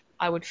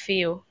would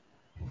feel,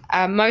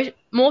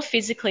 more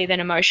physically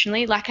than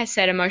emotionally. Like I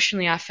said,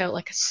 emotionally I felt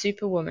like a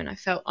superwoman. I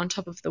felt on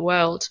top of the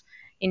world,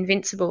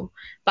 invincible.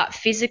 But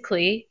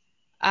physically,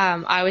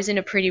 I was in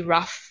a pretty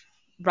rough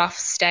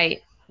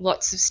state,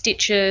 lots of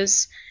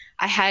stitches.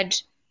 I had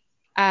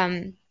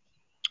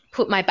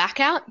put my back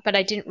out, but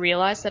I didn't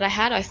realize that I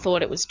had. I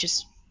thought it was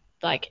just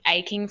like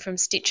aching from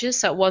stitches.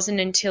 So it wasn't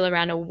until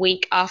around a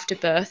week after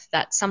birth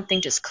that something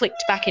just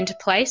clicked back into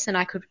place and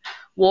I could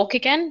walk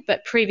again.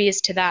 But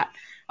previous to that,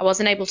 I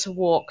wasn't able to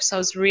walk. So I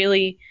was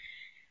really,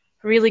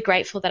 really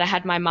grateful that I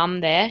had my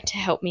mum there to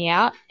help me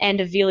out, and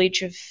a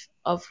village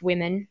of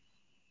women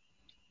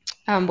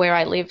where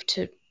I lived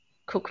to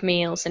cook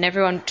meals, and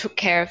everyone took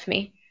care of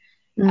me.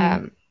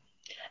 Um,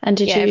 And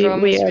yeah,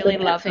 everyone was really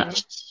loving.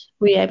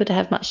 Were you able to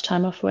have much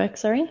time off work,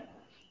 sorry?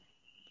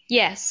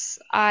 Yes,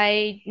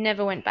 I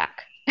never went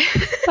back.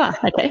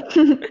 Okay.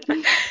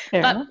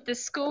 But the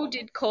school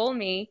did call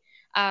me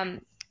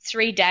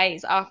 3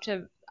 days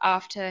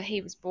after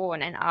he was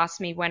born and asked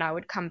me when I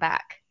would come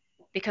back,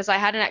 because I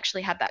hadn't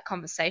actually had that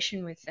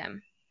conversation with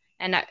them.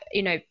 And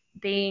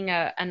being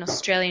an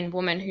Australian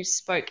woman who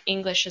spoke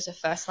English as a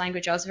first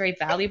language, I was very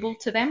valuable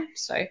to them.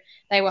 So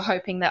they were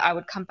hoping that I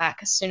would come back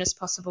as soon as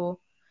possible.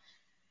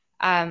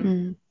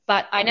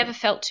 But I never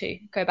felt to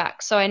go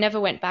back. So I never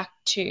went back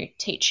to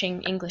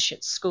teaching English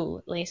at school,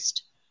 at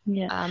least.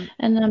 Yeah.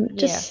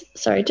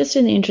 Just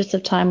in the interest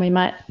of time, we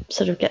might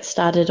sort of get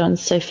started on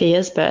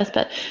Sophia's birth,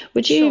 but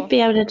would you be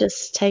able to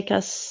just take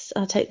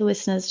the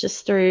listeners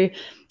just through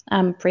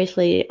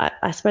briefly,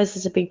 I suppose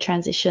there's a big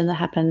transition that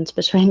happened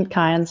between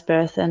Kyan's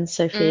birth and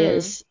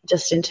Sophia's,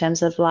 just in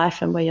terms of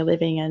life and where you're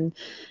living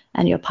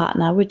and your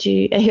partner. Are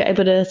you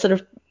able to sort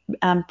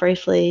of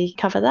briefly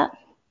cover that?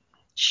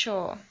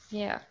 Sure,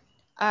 yeah.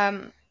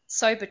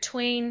 So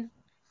between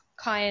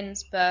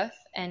Kyan's birth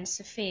and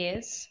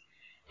Sophia's,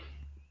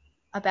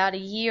 about a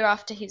year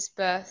after his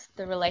birth,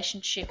 the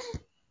relationship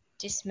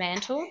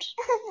dismantled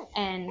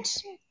and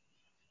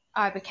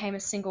I became a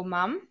single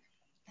mum.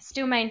 I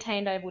still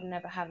maintained I would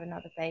never have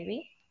another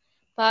baby,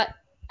 but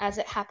as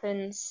it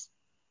happens,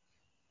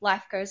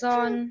 life goes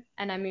on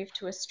and I moved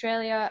to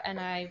Australia and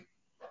I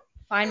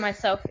find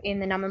myself in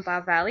the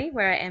Numinbah Valley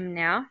where I am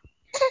now,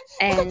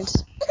 and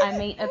I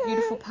meet a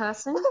beautiful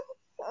person,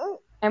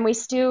 and we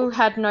still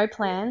had no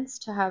plans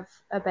to have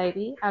a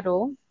baby at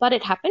all, but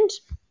it happened.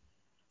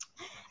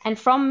 And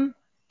from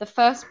the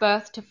first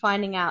birth to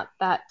finding out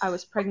that I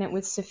was pregnant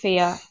with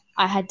Sophia,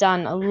 I had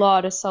done a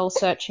lot of soul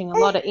searching, a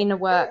lot of inner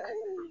work.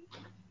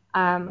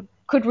 I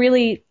could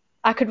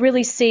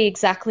really see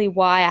exactly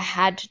why I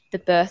had the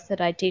birth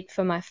that I did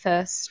for my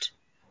first.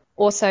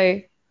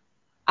 Also,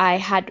 I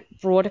had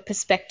broader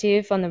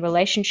perspective on the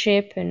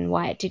relationship and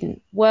why it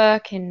didn't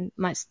work and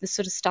the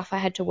sort of stuff I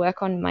had to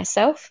work on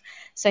myself.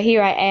 So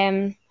here I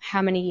am,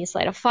 how many years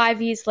later?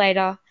 5 years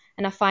later,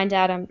 and I find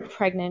out I'm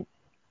pregnant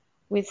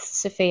with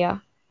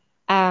Sophia.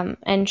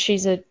 And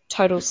she's a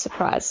total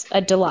surprise,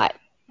 a delight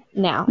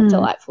now,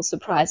 delightful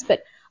surprise.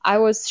 But I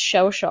was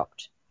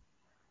shell-shocked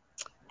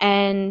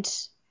and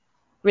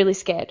really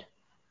scared,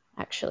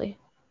 actually.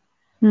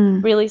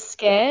 Really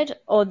scared,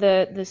 or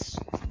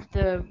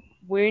the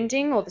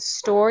wounding or the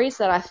stories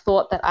that I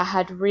thought that I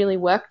had really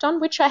worked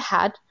on, which I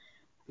had.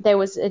 There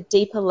was a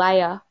deeper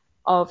layer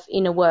of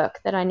inner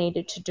work that I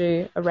needed to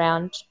do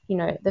around,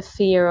 the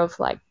fear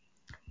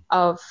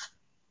of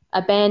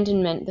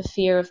abandonment, the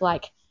fear of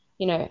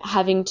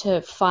having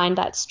to find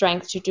that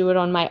strength to do it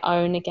on my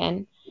own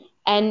again.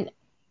 And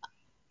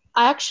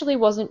I actually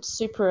wasn't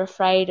super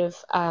afraid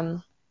of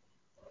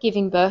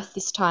giving birth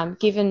this time,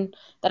 given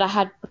that I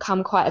had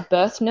become quite a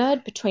birth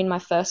nerd between my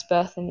first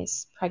birth and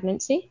this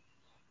pregnancy.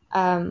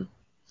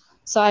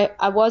 So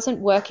I wasn't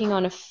working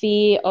on a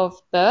fear of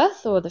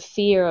birth or the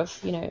fear of,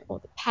 or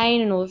the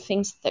pain and all the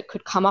things that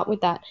could come up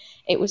with that.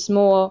 It was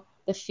more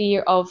the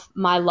fear of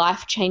my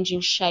life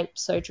changing shape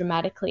so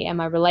dramatically and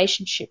my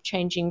relationship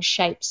changing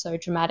shape so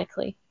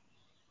dramatically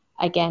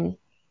again.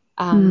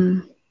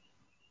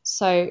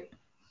 So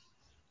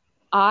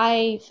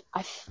I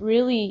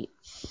really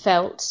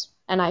felt,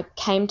 and I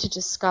came to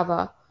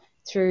discover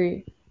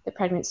through the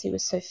pregnancy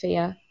with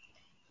Sophia,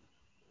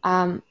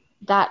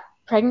 that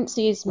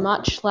pregnancy is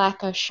much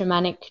like a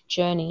shamanic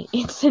journey.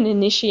 It's an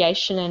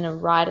initiation and a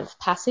rite of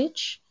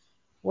passage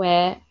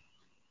where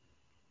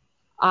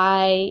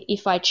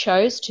if I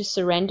chose to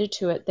surrender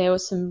to it, there were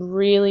some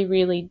really,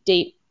 really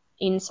deep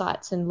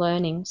insights and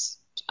learnings.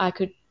 I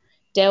could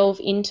delve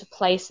into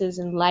places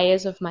and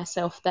layers of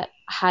myself that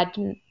I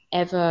hadn't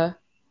ever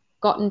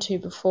gotten to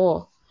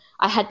before.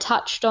 I had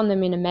touched on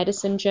them in a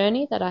medicine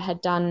journey that I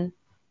had done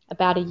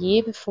about a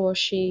year before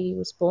she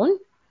was born,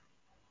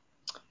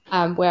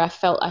 where I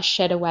felt I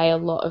shed away a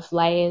lot of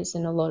layers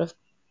and a lot of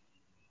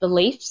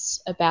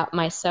beliefs about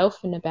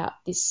myself and about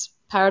this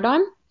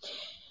paradigm.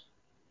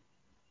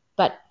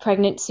 But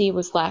pregnancy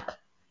was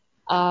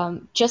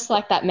just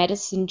like that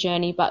medicine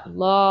journey, but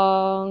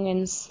long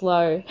and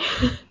slow.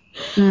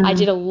 I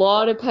did a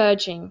lot of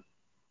purging,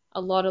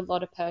 a lot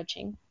of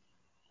purging.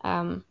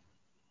 And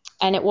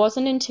it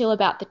wasn't until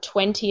about the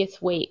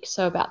 20th week,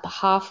 so about the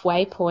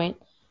halfway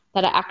point,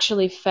 that I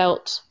actually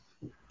felt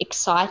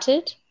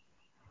excited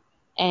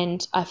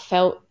and I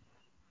felt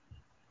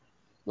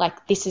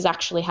like this is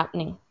actually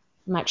happening.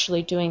 I'm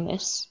actually doing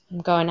this. I'm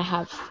going to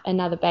have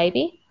another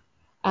baby.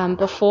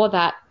 Before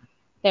that,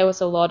 there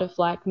was a lot of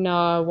like,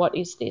 no, what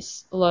is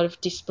this? A lot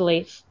of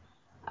disbelief.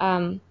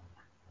 And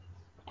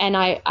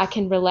I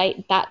can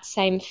relate that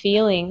same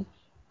feeling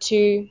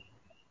to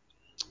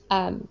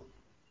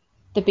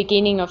the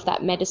beginning of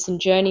that medicine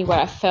journey, where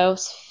I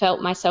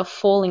felt myself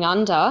falling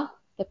under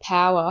the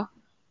power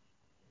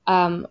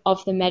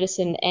of the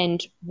medicine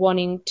and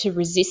wanting to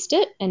resist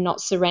it and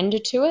not surrender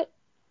to it.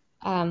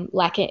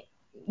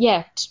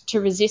 To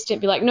resist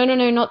it, be like, no,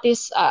 not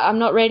this. I'm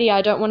not ready.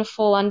 I don't want to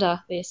fall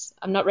under this.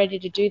 I'm not ready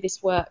to do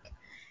this work.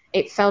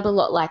 It felt a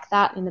lot like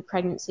that in the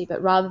pregnancy,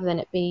 but rather than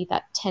it be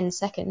that 10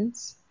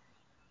 seconds,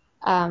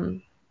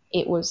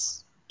 it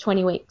was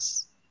 20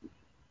 weeks.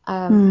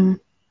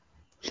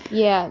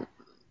 Yeah.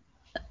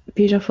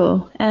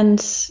 Beautiful.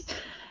 And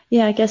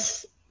yeah, I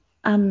guess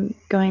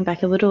going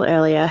back a little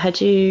earlier,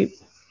 had you,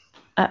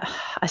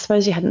 I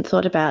suppose you hadn't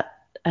thought about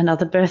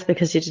another birth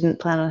because you didn't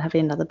plan on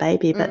having another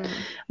baby, but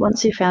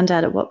once you found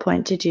out, at what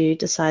point did you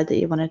decide that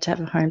you wanted to have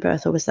a home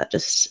birth, or was that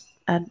just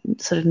a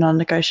sort of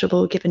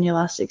non-negotiable given your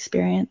last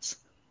experience?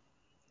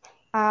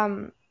 Yeah,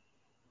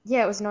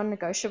 it was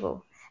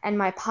non-negotiable. And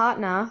my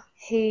partner,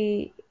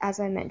 he, as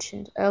I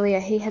mentioned earlier,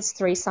 he has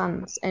 3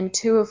 sons, and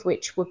 2 of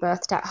which were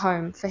birthed at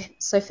home.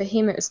 So for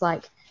him, it was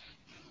like,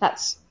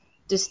 that's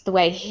just the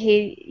way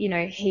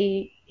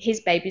his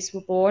babies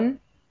were born,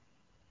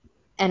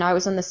 and I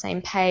was on the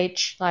same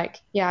page. Like,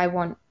 yeah, I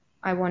want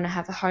to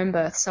have a home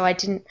birth. So I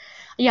didn't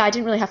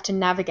really have to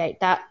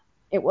navigate that.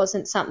 It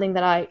wasn't something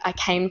that I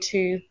came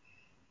to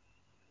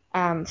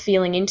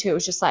feeling into. It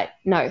was just like,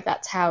 no,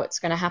 that's how it's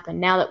going to happen.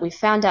 Now that we've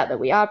found out that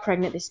we are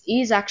pregnant, this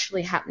is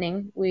actually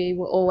happening. We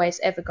were always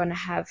ever going to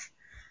have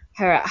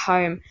her at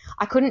home.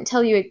 I couldn't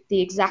tell you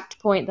the exact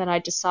point that I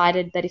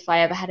decided that if I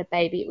ever had a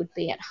baby, it would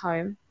be at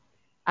home.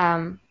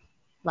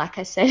 Like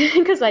I said,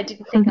 because I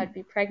didn't think I'd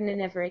be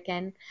pregnant ever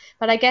again.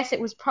 But I guess it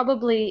was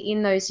probably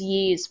in those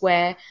years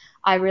where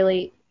I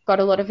really got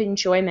a lot of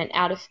enjoyment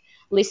out of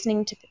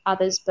listening to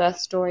others' birth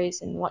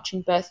stories and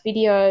watching birth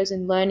videos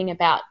and learning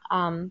about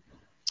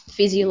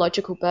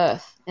physiological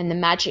birth and the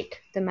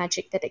magic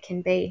that it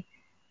can be.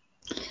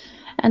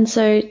 And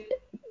so,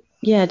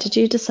 yeah, did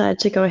you decide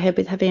to go ahead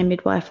with having a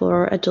midwife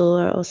or a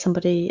doula or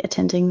somebody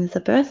attending the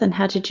birth? And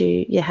how did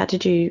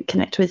you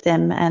connect with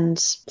them and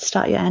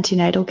start your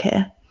antenatal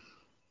care?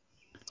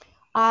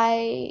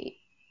 I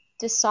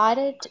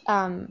decided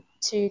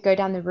to go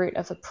down the route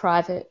of a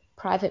private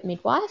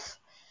midwife.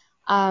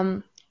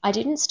 I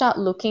didn't start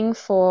looking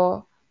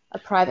for a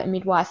private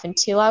midwife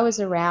until I was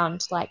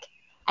around like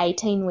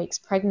 18 weeks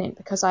pregnant,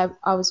 because I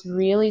was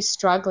really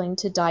struggling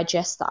to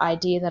digest the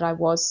idea that I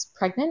was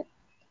pregnant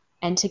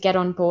and to get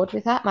on board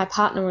with that. My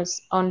partner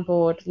was on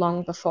board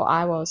long before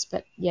I was,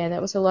 but yeah, there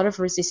was a lot of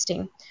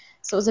resisting.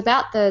 So it was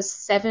about the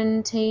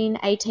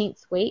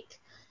 18th week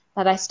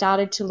that I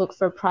started to look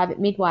for a private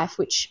midwife,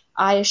 which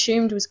I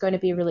assumed was going to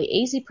be a really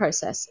easy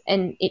process,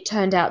 and it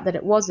turned out that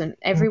it wasn't.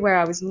 Everywhere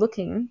I was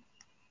looking,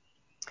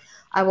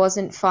 I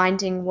wasn't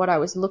finding what I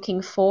was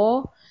looking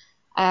for.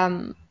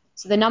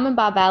 So the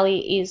Numinbah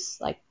Valley is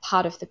like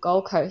part of the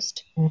Gold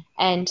Coast,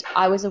 and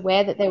I was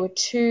aware that there were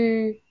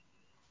 2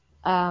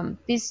 I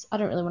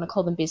don't really want to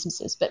call them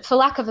businesses, but for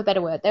lack of a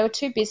better word, there were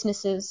 2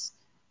 businesses,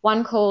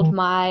 one called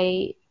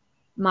My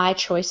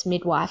Choice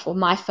Midwife, or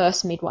My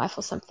First Midwife,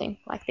 or something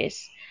like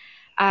this.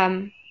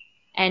 And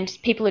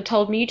people had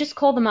told me, you just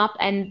call them up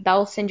and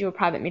they'll send you a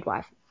private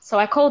midwife. So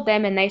I called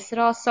them and they said,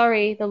 oh,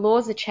 sorry, the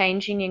laws are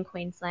changing in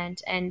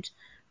Queensland and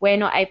we're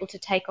not able to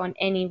take on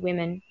any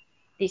women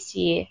this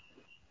year.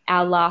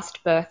 Our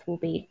last birth will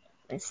be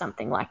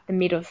something like the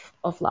mid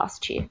of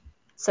last year.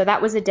 So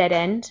that was a dead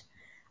end.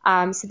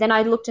 So then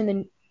I looked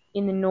in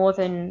the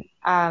northern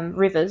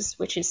rivers,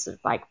 which is sort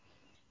of like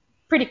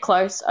pretty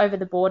close over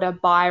the border,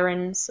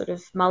 Byron, sort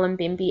of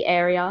Mullumbimby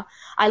area.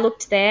 I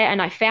looked there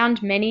and I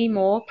found many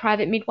more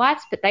private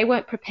midwives, but they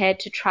weren't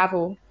prepared to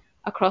travel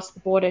across the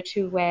border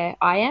to where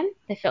I am.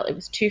 They felt it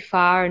was too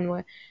far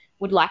and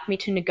would like me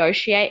to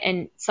negotiate.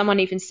 And someone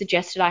even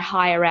suggested I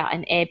hire out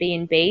an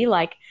Airbnb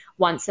like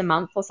once a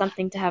month or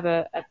something to have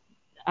a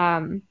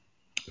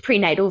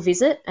prenatal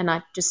visit. And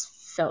I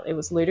just felt it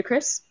was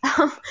ludicrous.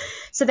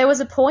 So there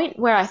was a point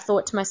where I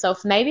thought to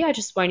myself, maybe I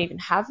just won't even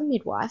have a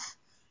midwife.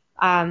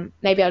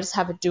 Maybe I'll just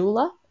have a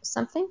doula or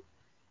something.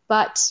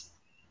 But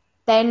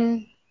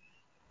then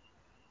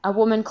a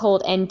woman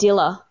called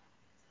Andilla,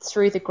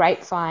 through the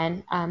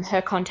grapevine,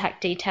 her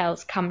contact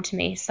details come to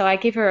me. So I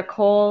give her a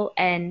call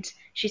and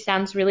she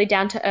sounds really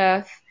down to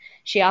earth.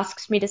 She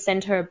asks me to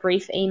send her a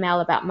brief email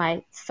about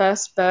my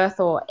first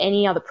birth or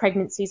any other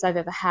pregnancies I've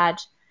ever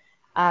had.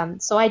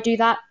 So I do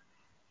that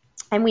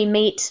and we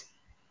meet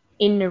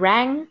in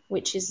Nerang,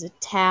 which is a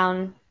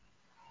town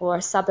or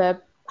a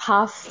suburb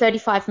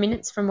 35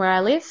 minutes from where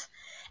I live.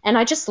 And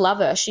I just love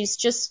her.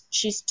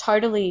 She's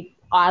totally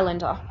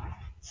islander,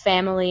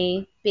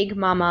 family, big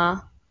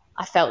mama.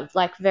 I felt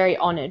like very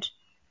honoured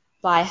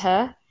by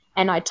her.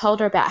 And I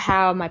told her about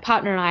how my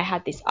partner and I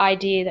had this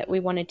idea that we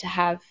wanted to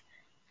have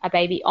a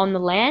baby on the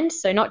land.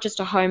 So not just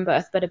a home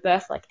birth, but a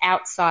birth like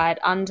outside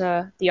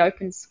under the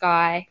open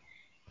sky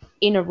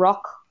in a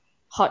rock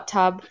hot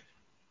tub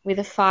with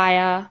a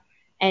fire.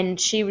 And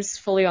she was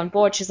fully on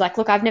board. She's like,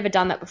 look, I've never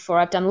done that before.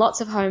 I've done lots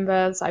of home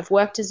births. I've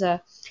worked as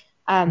a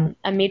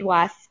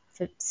midwife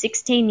for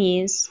 16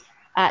 years.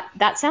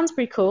 That sounds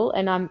pretty cool,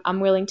 and I'm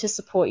willing to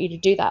support you to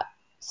do that.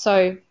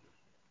 So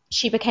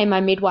she became my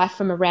midwife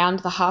from around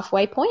the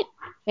halfway point,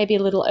 maybe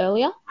a little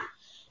earlier.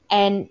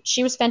 And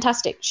she was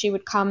fantastic. She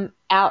would come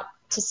out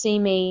to see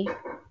me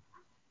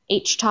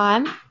each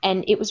time,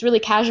 and it was really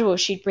casual.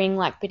 She'd bring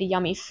like a bit of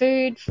yummy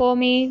food for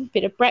me, a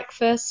bit of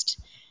breakfast.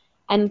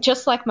 And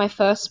just like my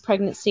first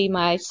pregnancy,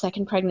 my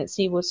second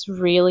pregnancy was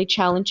really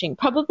challenging,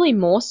 probably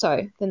more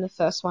so than the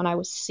first one. I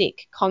was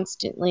sick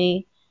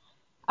constantly,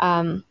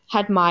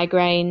 had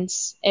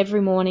migraines every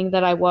morning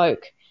that I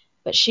woke.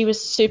 But she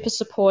was super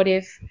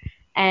supportive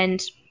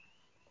and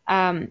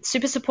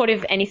super supportive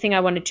of anything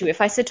I wanted to do.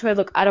 If I said to her,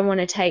 look, I don't want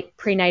to take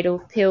prenatal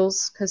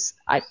pills because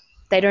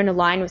they don't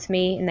align with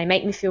me and they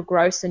make me feel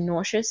gross and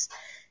nauseous,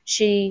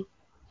 she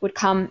would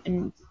come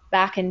and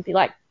back and be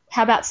like,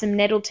 how about some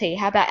nettle tea?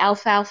 How about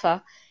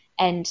alfalfa?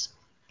 And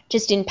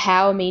just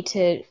empower me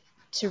to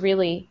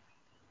really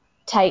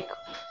take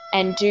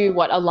and do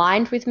what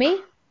aligned with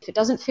me. If it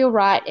doesn't feel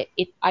right,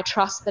 I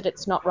trust that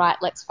it's not right.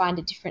 Let's find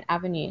a different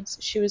avenue. So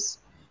she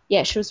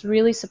was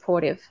really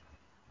supportive.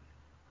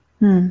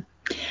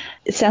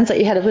 It sounds like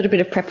you had a little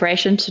bit of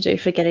preparation to do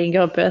for getting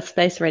your birth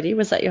space ready.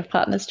 Was that your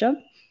partner's job?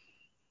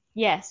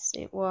 Yes,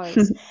 it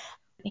was.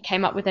 He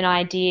came up with an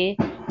idea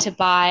to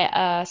buy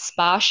a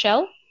spa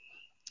shell.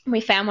 We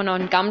found one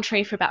on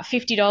Gumtree for about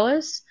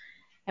 $50,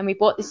 and we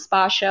bought this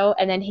spa shell,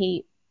 and then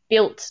he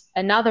built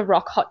another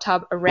rock hot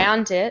tub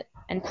around it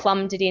and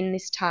plumbed it in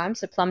this time,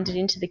 so plumbed it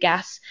into the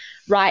gas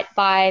right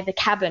by the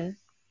cabin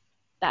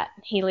that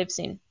he lives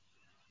in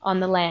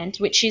on the land,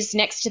 which is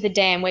next to the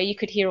dam where you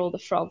could hear all the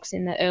frogs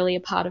in the earlier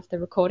part of the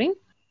recording.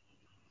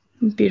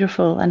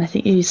 Beautiful. And I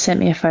think you sent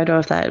me a photo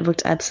of that. It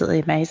looked absolutely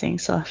amazing.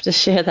 So I'll have to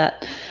share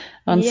that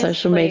on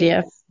social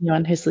media for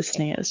anyone who's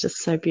listening. It was just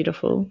so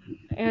beautiful.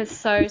 It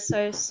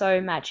was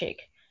so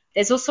magic.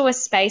 There's also a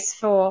space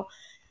for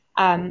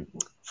the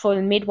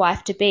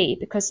midwife to be,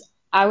 because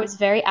I was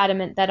very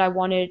adamant that I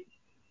wanted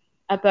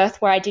a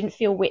birth where I didn't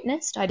feel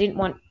witnessed. I didn't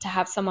want to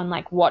have someone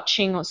like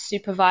watching or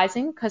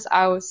supervising, because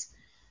I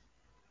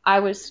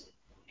was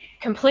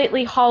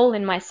completely whole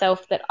in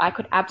myself that I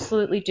could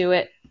absolutely do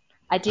it.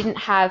 I didn't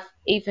have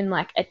even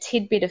like a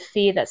tidbit of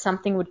fear that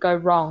something would go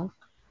wrong.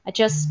 I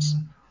just,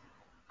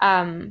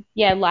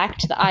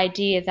 liked the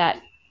idea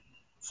that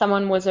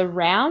someone was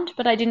around,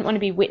 but I didn't want to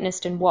be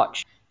witnessed and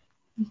watched.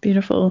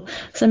 Beautiful.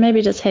 So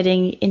maybe just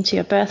heading into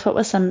your birth, what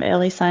were some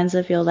early signs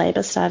of your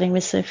labour, starting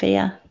with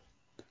Sophia?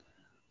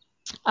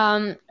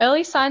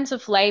 Early signs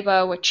of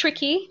labour were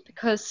tricky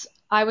because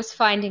I was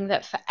finding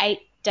that for 8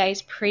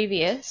 days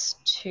previous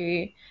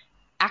to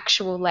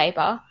actual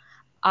labour,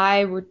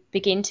 I would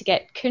begin to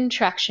get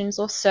contractions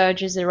or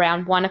surges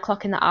around 1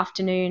 o'clock in the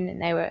afternoon,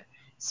 and they were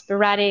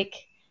sporadic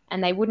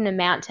and they wouldn't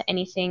amount to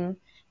anything.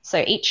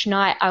 So each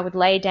night I would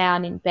lay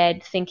down in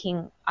bed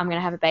thinking I'm going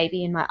to have a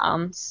baby in my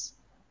arms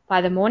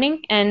by the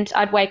morning, and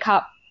I'd wake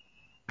up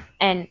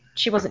and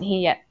she wasn't here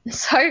yet.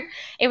 So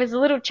it was a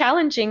little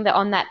challenging that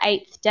on that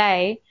 8th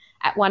day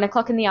at 1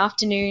 o'clock in the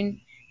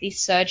afternoon, these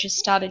surges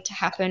started to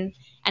happen.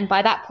 And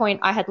by that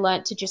point, I had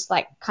learnt to just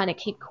like kind of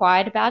keep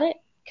quiet about it,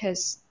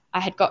 because I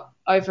had got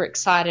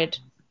overexcited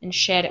and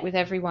shared it with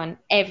everyone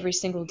every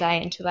single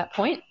day until that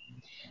point.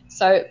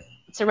 So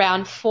it's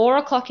around 4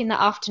 o'clock in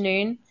the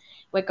afternoon.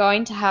 We're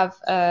going to have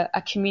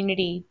a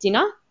community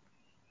dinner.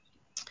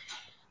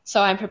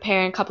 So I'm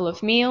preparing a couple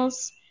of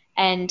meals,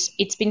 and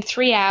it's been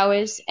 3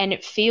 hours and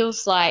it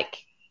feels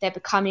like they're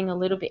becoming a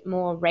little bit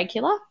more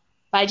regular.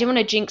 But I didn't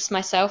want to jinx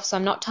myself, so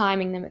I'm not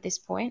timing them at this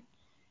point.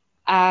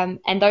 And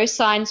those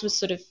signs were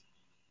sort of,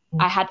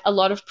 I had a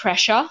lot of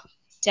pressure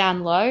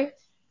down low,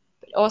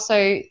 but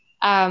also,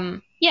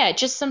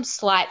 just some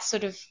slight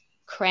sort of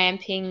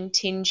cramping,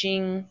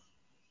 tinging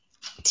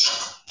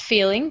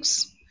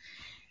feelings.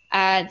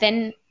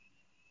 Then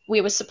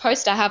we were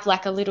supposed to have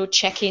like a little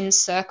check-in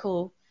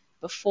circle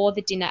before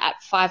the dinner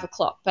at 5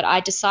 o'clock, but I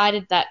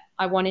decided that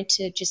I wanted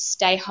to just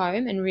stay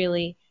home and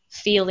really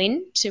feel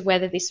in to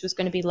whether this was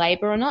going to be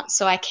labour or not.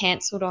 So I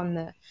cancelled on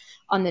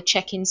the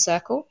check-in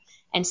circle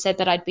and said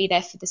that I'd be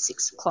there for the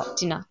 6 o'clock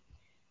dinner.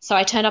 So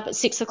I turned up at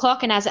 6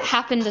 o'clock, and as it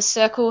happened, the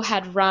circle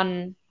had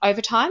run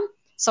overtime.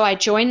 So I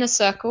joined the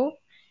circle,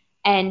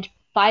 and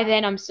by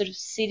then I'm sort of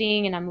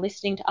sitting and I'm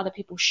listening to other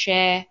people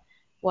share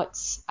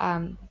what's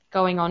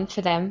going on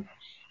for them.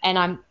 And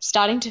I'm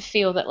starting to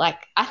feel that, like,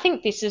 I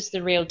think this is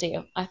the real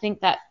deal. I think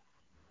that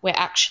we're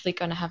actually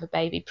going to have a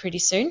baby pretty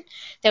soon.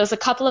 There was a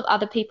couple of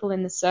other people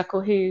in the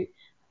circle who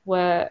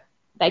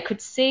they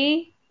could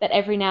see that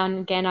every now and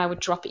again I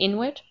would drop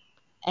inward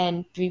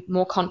and be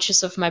more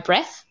conscious of my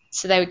breath.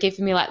 So they were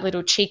giving me like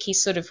little cheeky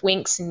sort of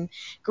winks and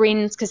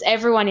grins, because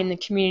everyone in the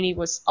community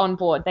was on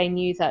board. They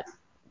knew that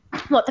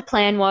what the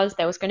plan was.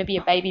 There was going to be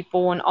a baby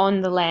born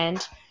on the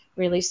land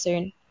really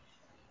soon.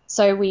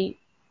 So we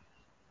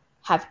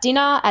have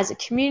dinner as a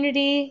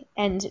community,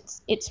 and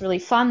it's really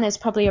fun. There's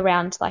probably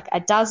around like a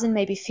dozen,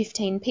 maybe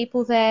 15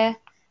 people there.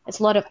 There's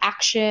a lot of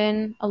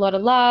action, a lot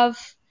of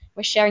love.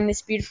 We're sharing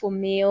this beautiful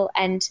meal,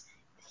 and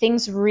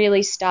things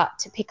really start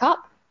to pick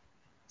up.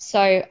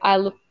 So I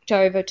looked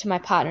over to my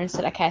partner and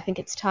said, okay, I think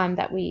it's time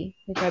that we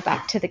go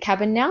back to the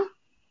cabin now.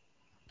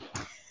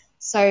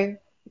 So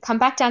we come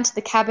back down to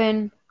the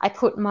cabin. I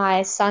put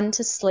my son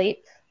to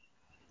sleep,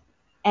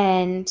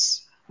 and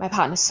my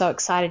partner's so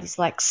excited. He's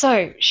like,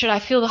 so should I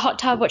feel the hot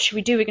tub? What should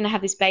we do? We're going to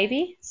have this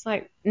baby? It's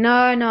like, no,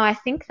 I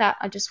think that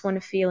I just want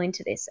to feel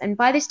into this. And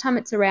by this time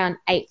it's around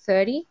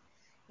 8:30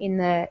 in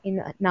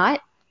the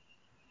night.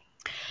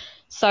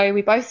 So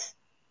we both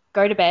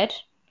go to bed.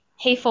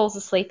 He falls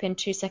asleep in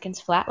 2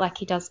 seconds flat like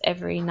he does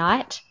every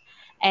night.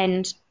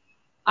 And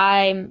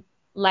I'm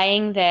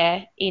laying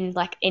there in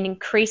like an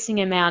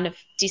increasing amount of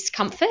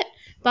discomfort,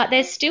 but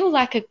there's still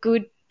like a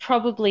good,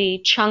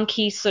 probably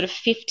chunky sort of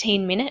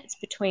 15 minutes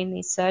between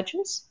these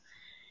surges.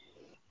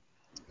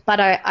 But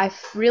I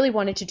really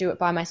wanted to do it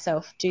by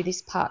myself, do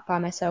this part by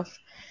myself.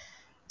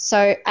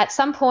 So at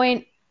some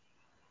point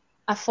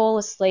I fall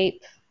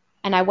asleep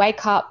and I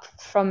wake up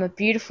from a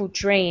beautiful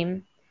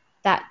dream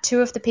that two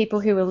of the people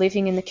who were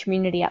living in the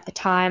community at the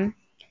time,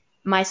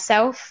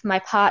 myself, my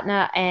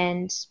partner,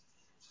 and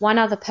one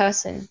other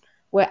person,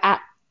 were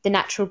at the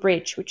Natural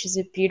Bridge, which is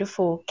a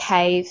beautiful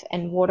cave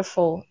and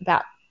waterfall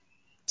about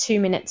 2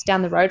 minutes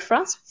down the road for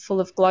us, full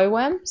of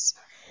glowworms.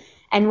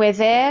 And we're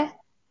there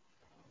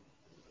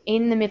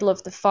in the middle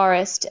of the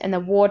forest, and the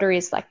water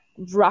is like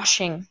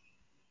rushing.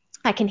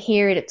 I can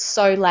hear it. It's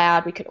so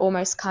loud. We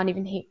can't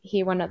even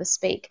hear one another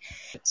speak.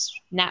 It's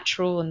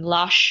natural and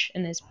lush,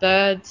 and there's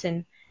birds,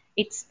 and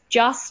it's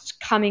just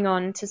coming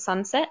on to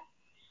sunset,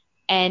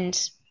 and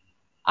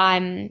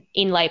I'm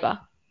in labor.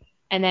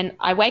 And then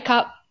I wake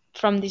up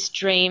from this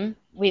dream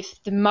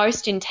with the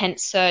most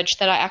intense surge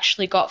that I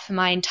actually got for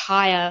my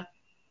entire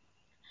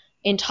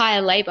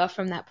labor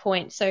from that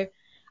point. So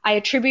I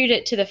attribute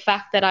it to the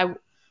fact that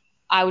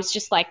I was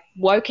just like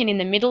woken in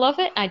the middle of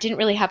it. I didn't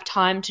really have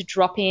time to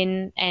drop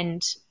in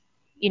and,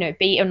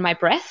 be on my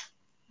breath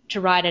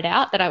to ride it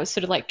out, that I was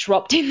sort of like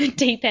dropped in the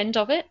deep end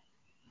of it.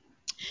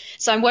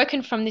 So I'm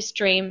woken from this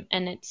dream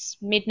and it's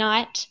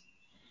midnight.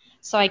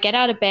 So I get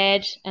out of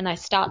bed and I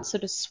start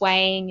sort of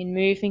swaying and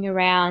moving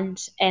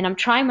around, and I'm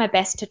trying my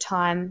best to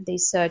time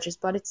these surges,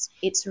 but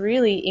it's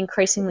really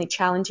increasingly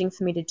challenging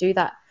for me to do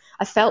that.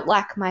 I felt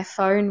like my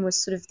phone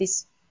was sort of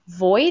this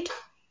void,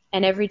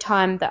 and every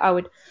time that I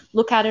would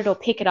look at it or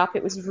pick it up,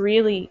 it was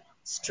really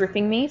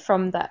stripping me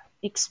from that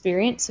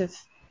experience of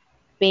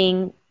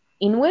being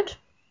inward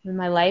in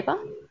my labor.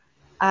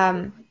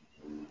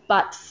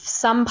 But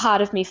some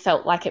part of me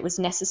felt like it was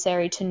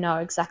necessary to know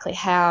exactly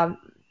how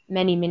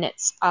many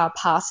minutes are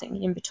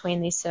passing in between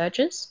these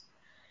surges.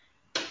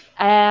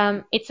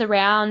 It's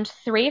around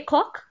 3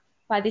 o'clock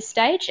by this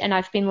stage, and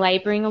I've been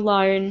labouring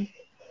alone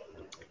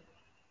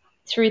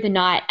through the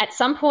night. At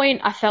some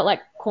point, I felt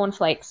like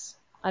cornflakes.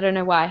 I don't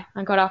know why.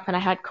 I got up and I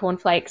had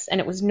cornflakes, and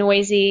it was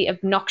noisy,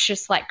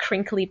 obnoxious, like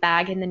crinkly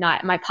bag in the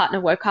night. My partner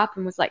woke up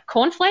and was like,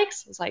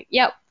 cornflakes? I was like,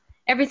 yep,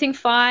 everything's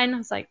fine. I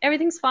was like,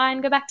 everything's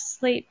fine, go back to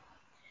sleep.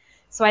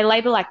 So I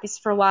labour like this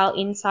for a while,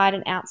 inside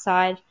and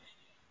outside.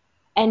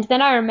 And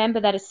then I remember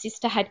that a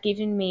sister had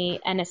given me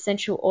an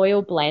essential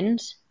oil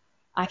blend.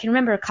 I can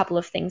remember a couple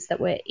of things that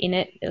were in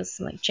it. There was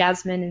some like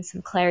jasmine and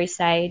some clary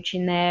sage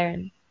in there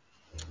and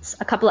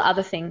a couple of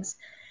other things.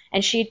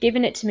 And she had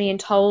given it to me and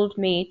told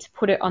me to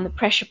put it on the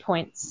pressure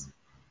points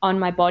on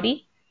my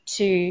body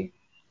to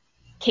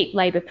keep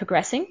labour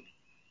progressing.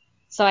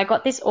 So I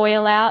got this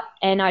oil out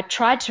and I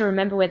tried to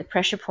remember where the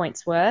pressure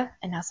points were,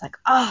 and I was like,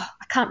 I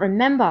can't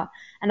remember.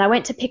 And I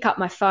went to pick up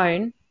my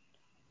phone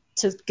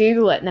to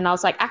Google it, and then I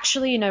was like,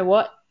 actually, you know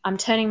what? I'm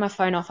turning my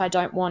phone off. I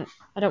don't want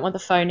the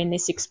phone in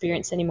this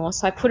experience anymore.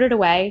 So I put it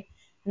away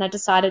and I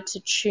decided to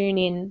tune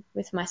in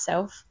with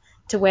myself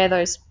to where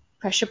those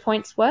pressure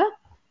points were.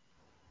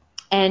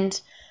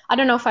 And I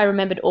don't know if I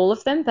remembered all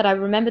of them, but I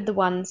remembered the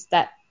ones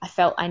that I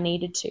felt I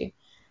needed to.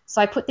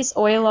 So I put this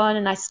oil on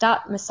and I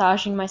start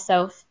massaging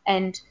myself,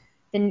 and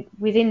then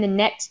within the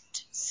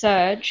next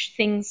surge,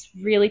 things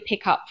really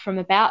pick up from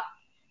about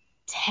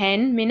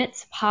 10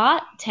 minutes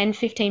apart, 10,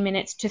 15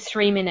 minutes to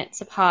 3 minutes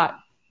apart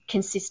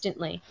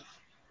consistently.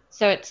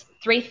 So it's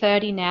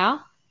 3:30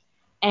 now,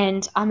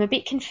 and I'm a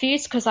bit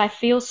confused because I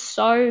feel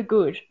so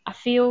good. I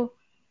feel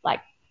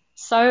like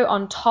so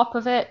on top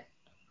of it.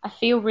 I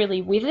feel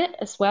really with it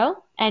as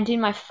well. And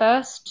in my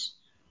first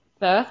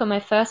birth or my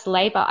first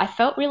labor, I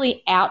felt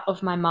really out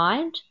of my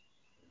mind.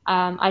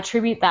 I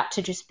attribute that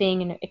to just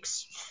being in a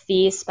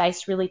fear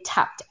space, really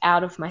tapped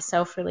out of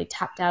myself, really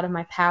tapped out of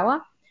my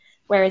power.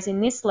 Whereas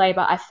in this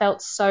labor, I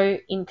felt so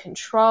in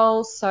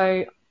control,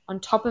 so on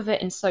top of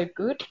it and so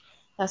good.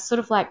 I was sort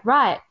of like,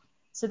 right,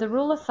 so the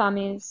rule of thumb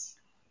is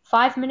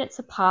 5 minutes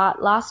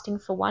apart, lasting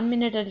for 1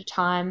 minute at a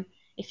time.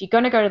 If you're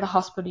going to go to the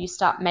hospital, you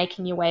start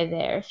making your way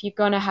there. If you're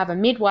going to have a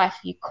midwife,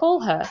 you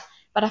call her.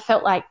 But I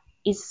felt like,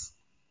 is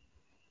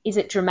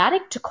it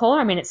dramatic to call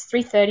her? I mean, it's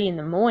 3:30 in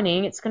the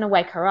morning. It's going to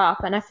wake her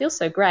up, and I feel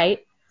so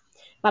great.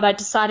 But I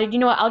decided, you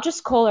know what, I'll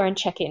just call her and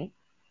check in.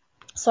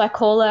 So I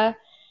call her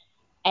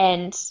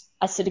and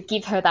I sort of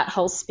give her that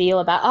whole spiel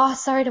about, oh,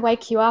 sorry to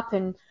wake you up,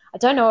 and I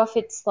don't know if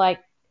it's like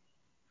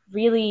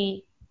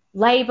really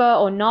labor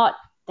or not.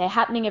 They're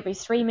happening every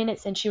 3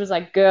 minutes. And she was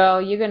like,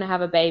 girl, you're going to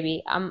have a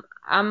baby.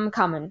 I'm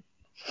coming.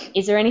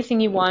 Is there anything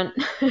you want?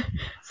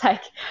 It's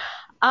like,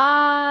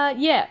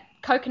 yeah,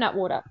 coconut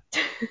water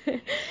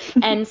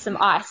and some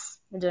ice.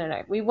 I don't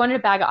know. We wanted a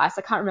bag of ice.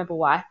 I can't remember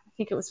why. I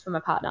think it was for my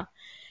partner.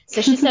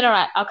 So she said, all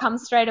right, I'll come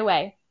straight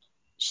away.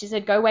 She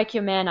said, go wake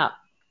your man up.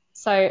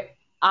 So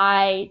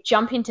I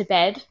jump into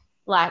bed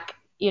like,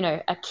 you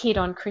know, a kid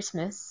on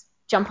Christmas,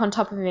 jump on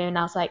top of him, and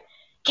I was like,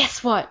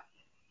 guess what?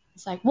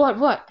 It's like,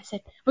 what? I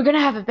said, we're going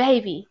to have a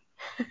baby.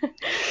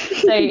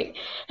 So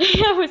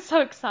I was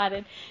so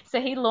excited. So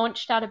he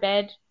launched out of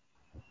bed.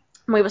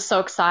 We were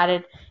so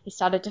excited. He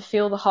started to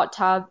fill the hot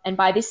tub. And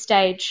by this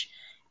stage,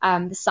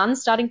 the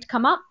sun's starting to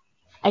come up.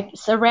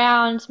 It's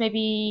around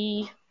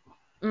maybe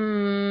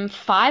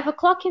 5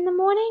 o'clock in the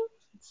morning.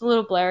 It's a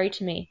little blurry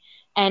to me.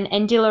 And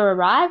Andilla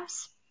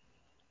arrives.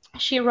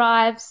 She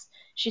arrives.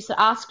 She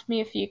asked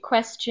me a few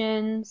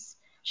questions.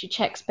 She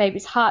checks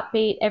baby's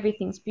heartbeat.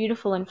 Everything's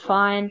beautiful and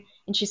fine.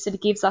 And she sort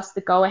of gives us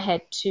the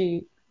go-ahead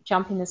to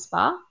jump in the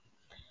spa.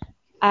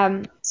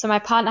 So my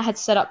partner had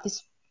set up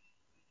this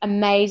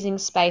amazing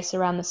space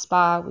around the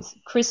spa with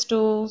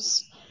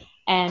crystals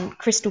and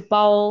crystal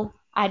bowl.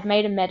 I had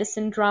made a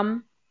medicine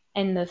drum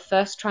in the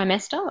first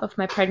trimester of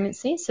my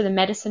pregnancy. So the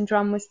medicine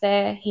drum was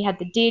there. He had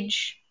the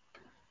didge.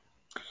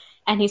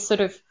 And he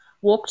sort of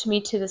walked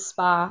me to the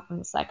spa and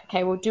was like,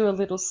 okay, we'll do a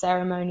little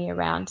ceremony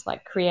around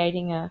like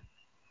creating a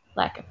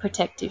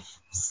protective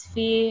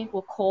sphere.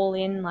 We'll call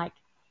in like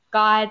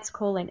guides,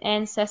 call in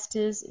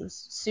ancestors. It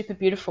was super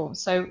beautiful.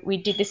 So we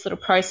did this little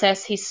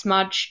process. He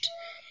smudged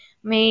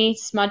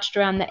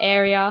around the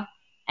area,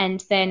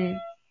 and then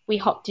we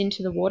hopped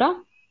into the water.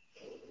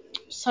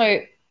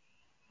 So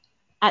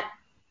at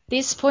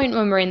this point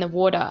when we're in the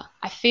water,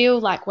 I feel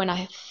like when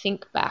I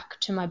think back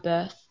to my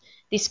birth,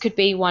 this could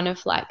be one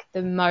of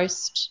the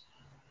most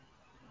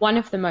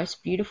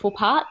beautiful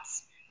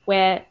parts,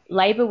 where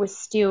labor was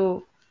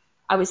still,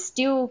 I was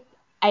still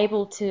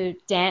able to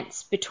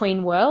dance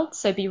between worlds,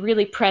 so be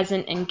really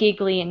present and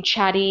giggly and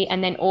chatty,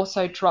 and then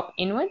also drop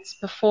inwards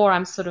before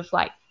I'm sort of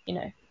like, you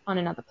know, on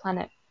another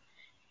planet.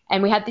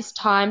 And we had this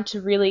time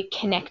to really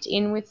connect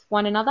in with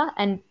one another,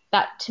 and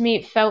that, to me,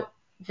 it felt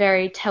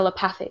very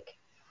telepathic.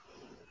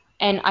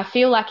 And I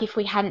feel like if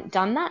we hadn't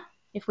done that,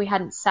 if we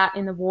hadn't sat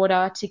in the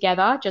water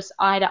together, just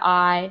eye to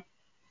eye,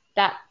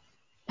 that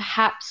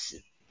perhaps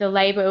the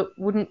labor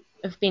wouldn't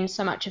have been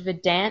so much of a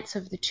dance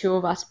of the two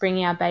of us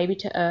bringing our baby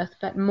to earth,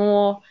 but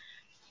more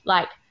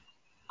like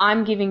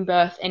I'm giving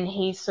birth and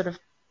he's sort of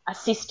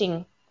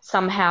assisting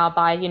somehow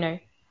by, you know,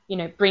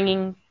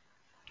 bringing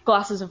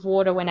glasses of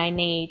water when I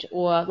need,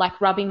 or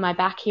like rubbing my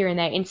back here and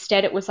there.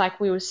 Instead, it was like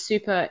we were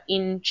super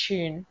in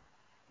tune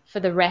for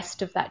the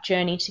rest of that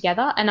journey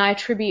together. And I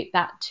attribute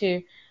that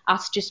to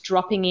us just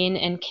dropping in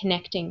and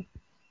connecting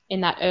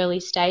in that early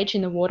stage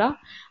in the water.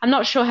 I'm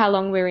not sure how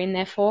long we were in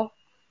there for.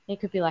 It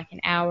could be like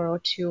an hour or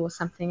two or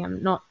something.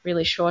 I'm not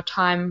really sure.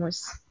 Time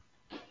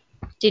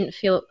didn't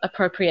feel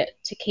appropriate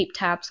to keep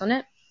tabs on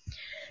it.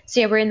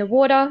 So yeah, we're in the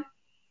water,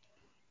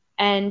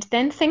 and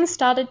then things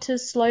started to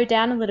slow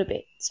down a little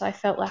bit. So I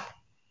felt like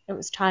it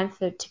was time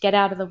to get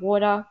out of the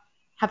water,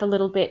 have a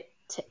little bit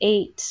to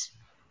eat,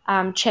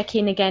 check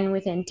in again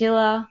with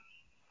Andilla.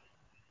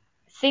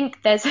 I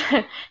think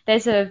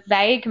there's a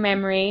vague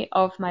memory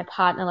of my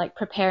partner like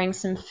preparing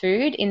some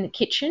food in the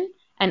kitchen,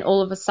 and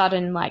all of a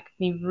sudden like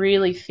me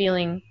really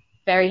feeling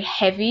very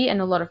heavy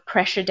and a lot of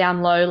pressure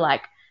down low,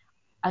 like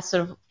I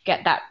sort of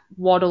get that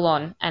waddle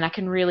on and I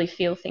can really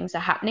feel things are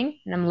happening,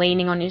 and I'm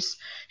leaning on his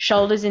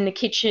shoulders in the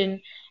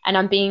kitchen and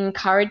I'm being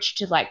encouraged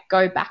to like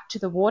go back to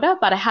the water,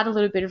 but I had a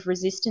little bit of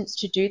resistance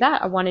to do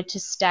that. I wanted to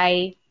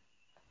stay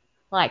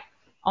like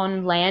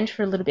on land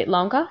for a little bit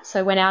longer. So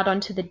I went out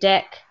onto the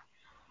deck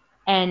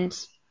and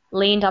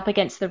leaned up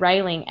against the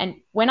railing. And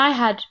when I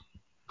had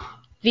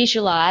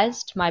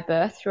visualized my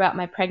birth throughout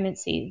my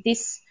pregnancy,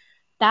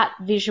 that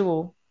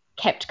visual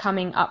kept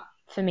coming up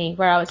for me,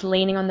 where I was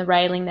leaning on the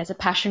railing. There's a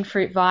passion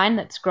fruit vine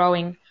that's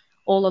growing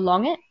all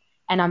along it,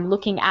 and I'm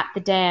looking at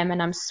the dam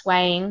and I'm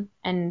swaying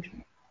and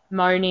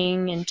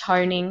moaning and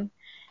toning.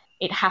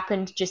 It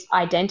happened just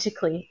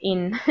identically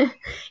in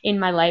in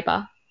my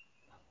labor.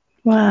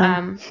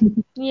 Wow.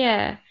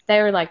 Yeah,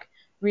 they were like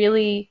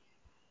really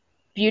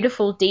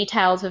beautiful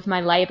details of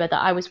my labor,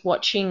 that I was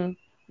watching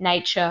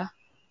nature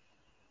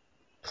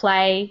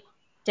play,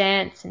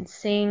 dance and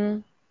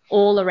sing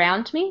all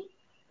around me.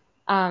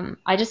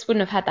 I just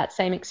wouldn't have had that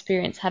same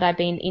experience had I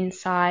been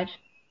inside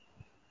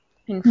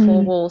in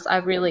four walls. I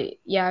really,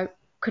 I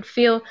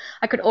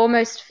could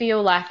almost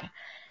feel like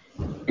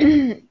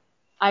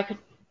I could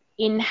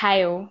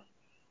inhale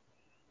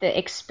the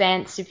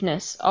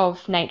expansiveness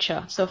of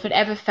nature. So if it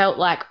ever felt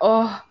like,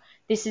 oh,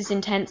 this is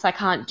intense, I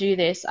can't do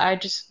this, I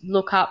just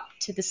look up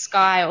to the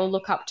sky or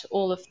look up to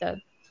all of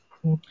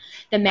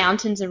the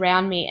mountains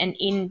around me,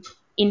 and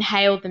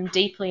inhaled them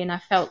deeply, and I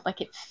felt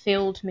like it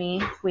filled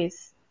me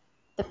with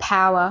the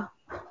power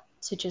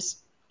to just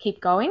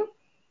keep going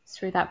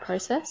through that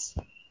process.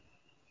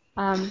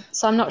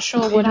 So I'm not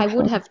sure what I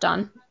would have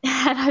done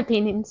had I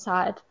been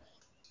inside.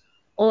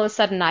 All of a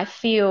sudden I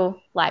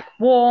feel like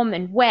warm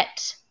and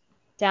wet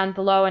down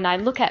below, and I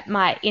look at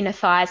my inner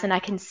thighs and I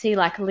can see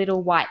like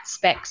little white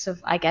specks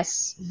of, I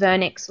guess,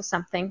 vernix or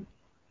something.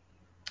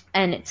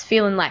 And it's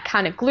feeling like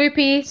kind of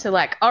gloopy. So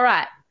like, all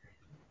right,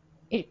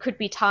 it could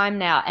be time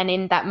now. And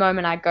in that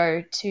moment I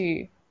go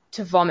to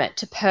vomit,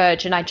 to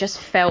purge, and I just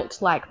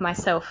felt like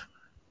myself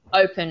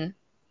open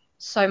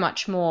so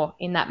much more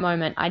in that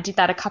moment. I did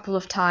that a couple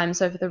of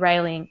times over the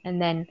railing,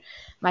 and then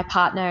my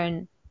partner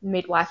and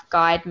midwife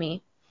guide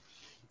me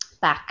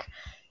back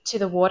to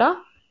the water,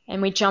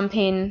 and we jump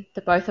in,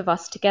 the both of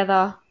us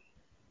together.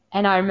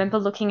 And I remember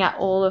looking at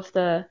all of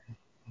the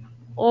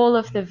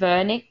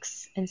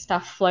vernix and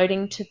stuff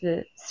floating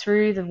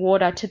through the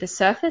water to the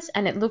surface,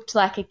 and it looked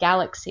like a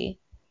galaxy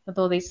with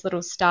all these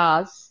little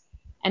stars.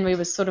 And we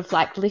were sort of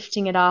like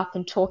lifting it up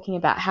and talking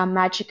about how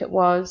magic it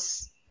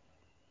was.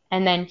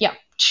 And then,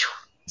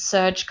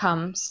 surge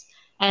comes,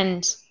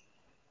 and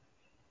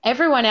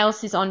everyone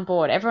else is on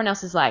board. Everyone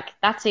else is like,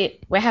 that's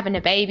it, we're having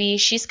a baby,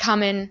 she's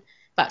coming.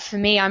 But for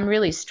me, I'm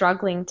really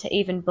struggling to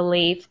even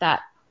believe that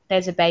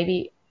there's a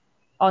baby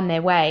on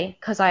their way,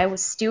 because I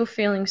was still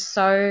feeling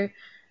so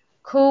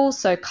cool,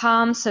 so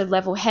calm, so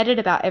level-headed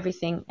about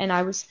everything. And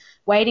I was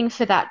waiting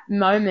for that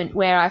moment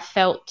where I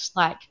felt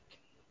like,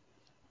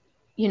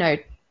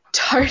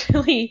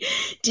 totally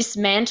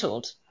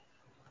dismantled.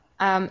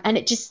 And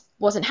it just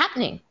wasn't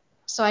happening.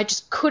 So I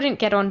just couldn't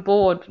get on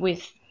board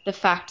with the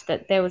fact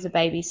that there was a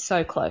baby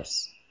so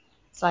close.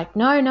 It's like,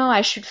 no,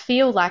 I should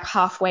feel like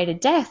halfway to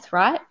death,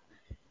 right?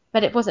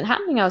 But it wasn't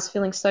happening. I was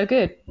feeling so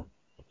good.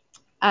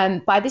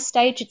 By this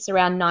stage, it's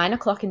around 9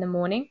 o'clock in the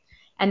morning,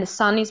 and the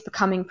sun is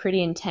becoming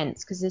pretty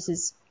intense because this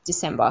is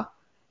December,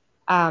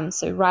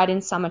 so right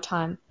in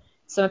summertime.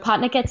 So my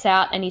partner gets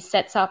out and he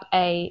sets up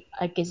a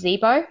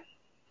gazebo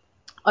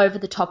over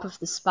the top of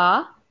the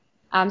spa.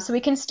 So we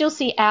can still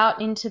see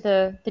out into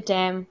the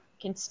dam.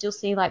 We can still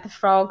see like the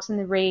frogs and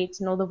the reeds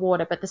and all the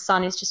water, but the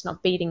sun is just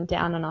not beating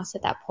down on us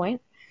at that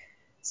point.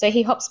 So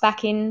he hops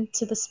back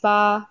into the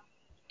spa,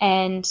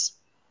 and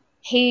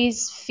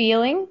he's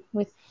feeling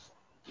with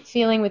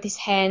his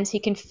hands. He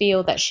can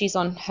feel that she's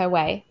on her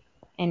way,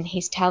 and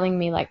he's telling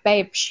me like,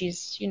 babe,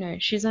 she's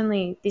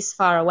only this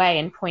far away,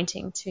 and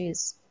pointing to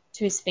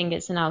his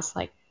fingers. And I was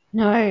like,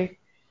 no,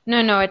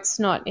 it's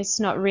not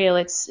real.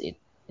 It's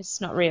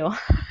not real.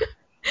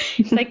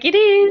 It's like, it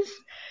is.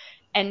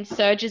 And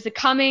surges are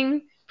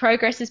coming,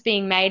 progress is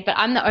being made, but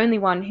I'm the only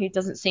one who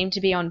doesn't seem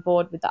to be on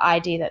board with the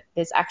idea that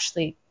there's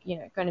actually,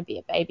 going to be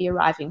a baby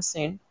arriving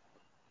soon.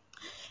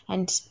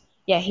 And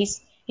yeah, he's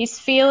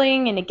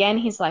feeling, and again,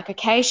 he's like,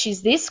 okay,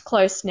 she's this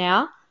close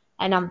now.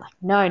 And I'm like,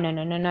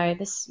 no,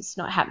 this is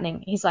not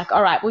happening. He's like,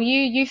 all right, well,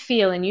 you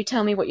feel, and you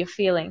tell me what you're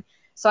feeling.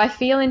 So I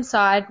feel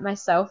inside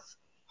myself,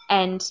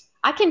 and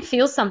I can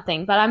feel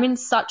something, but I'm in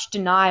such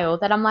denial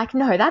that I'm like,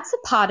 no, that's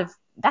a part of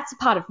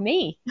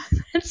me.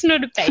 That's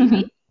not a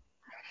baby.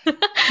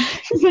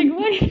 She's like,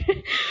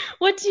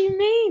 what do you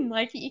mean?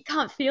 Like, you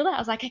can't feel that? I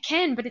was like, I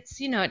can, but it's,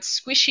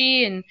 it's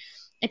squishy, and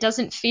it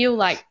doesn't feel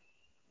like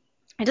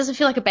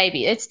a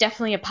baby. It's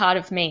definitely a part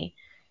of me.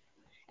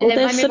 And well,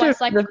 then my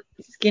midwife's like, the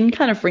skin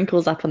kind of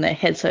wrinkles up on their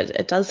head, so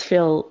it does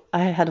feel.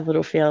 I had a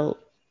little feel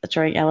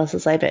during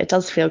Alice's labour. It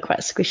does feel quite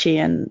squishy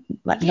and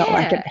like not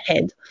like a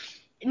head.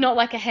 Not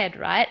like a head,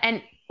 right?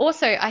 And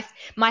also,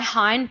 my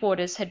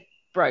hindquarters had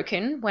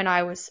broken when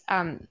I was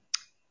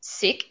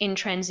sick in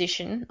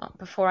transition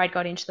before I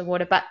got into the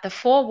water, but the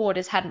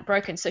forewaters hadn't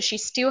broken, so she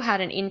still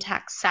had an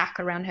intact sac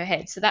around her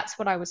head. So that's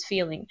what I was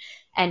feeling.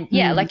 And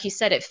yeah, like you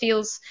said, it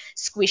feels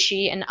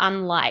squishy and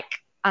unlike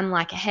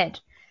a head.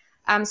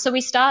 So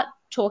we start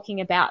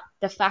talking about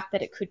the fact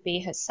that it could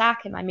be her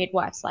sac, and my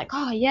midwife's like,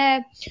 oh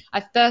yeah,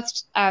 I've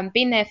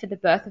been there for the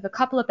birth of a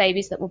couple of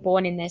babies that were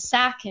born in their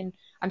sac, and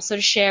I'm sort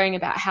of sharing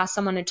about how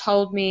someone had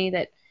told me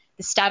that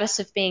the status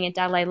of being a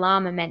Dalai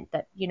Lama meant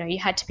that, you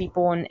had to be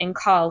born in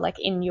Kal, like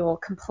in your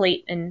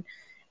complete and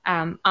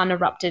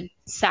unerupted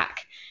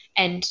sac.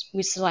 And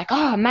we're sort of like,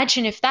 oh,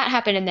 imagine if that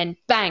happened, and then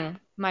bang,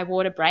 my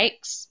water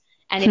breaks.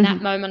 And in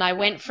that moment, I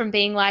went from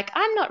being like,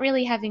 I'm not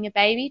really having a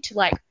baby, to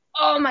like,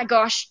 oh my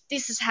gosh,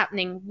 this is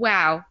happening.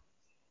 Wow.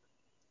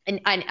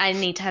 And I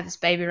need to have this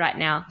baby right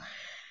now.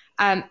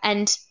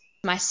 And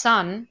my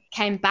son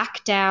came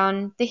back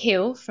down the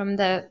hill from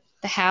the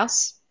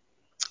house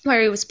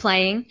where he was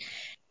playing.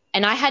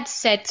 And I had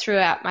said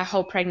throughout my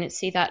whole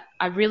pregnancy that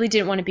I really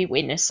didn't want to be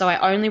witness. So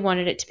I only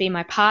wanted it to be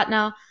my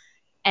partner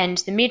and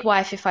the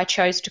midwife if I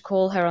chose to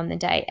call her on the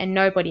day, and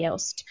nobody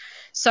else.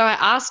 So I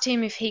asked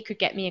him if he could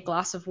get me a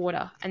glass of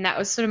water. And that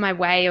was sort of my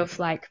way of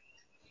like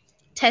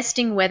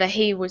testing whether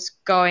he was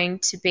going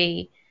to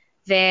be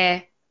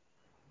there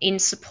in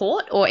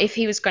support, or if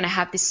he was going to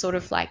have this sort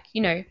of like,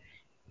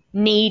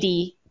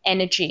 needy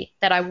energy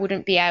that I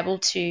wouldn't be able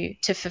to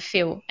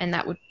fulfill, and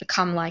that would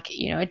become like,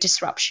 a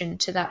disruption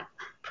to that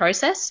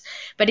process.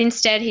 But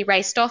instead he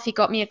raced off, he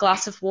got me a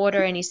glass of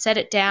water and he set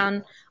it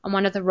down on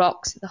one of the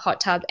rocks at the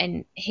hot tub,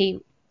 and he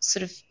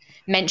sort of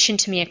mentioned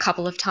to me a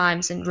couple of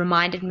times and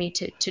reminded me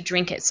to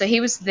drink it. So he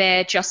was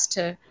there just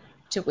to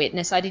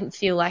witness. I didn't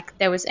feel like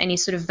there was any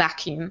sort of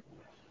vacuum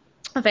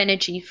of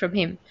energy from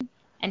him.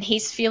 And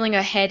he's feeling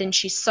her head and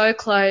she's so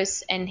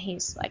close, and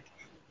he's like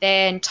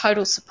there in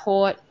total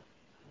support,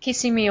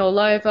 kissing me all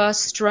over,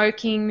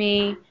 stroking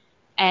me,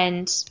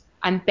 and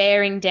I'm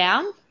bearing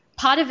down.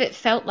 Part of it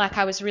felt like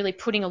I was really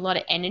putting a lot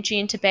of energy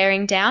into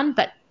bearing down,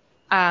 but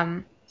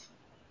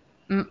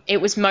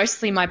it was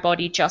mostly my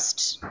body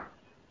just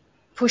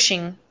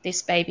pushing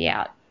this baby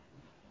out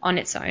on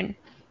its own.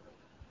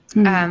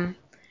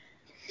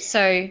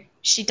 So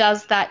she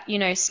does that,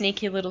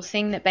 sneaky little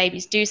thing that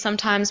babies do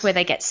sometimes, where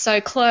they get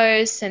so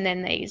close and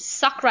then they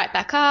suck right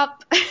back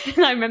up.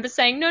 And I remember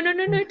saying, no,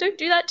 don't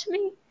do that to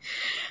me.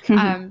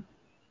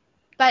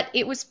 But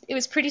it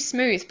was pretty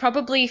smooth.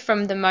 Probably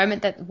from the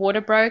moment that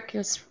water broke, it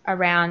was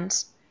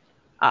around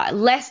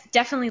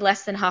definitely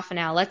less than half an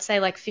hour. Let's say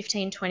like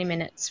 15, 20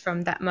 minutes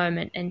from that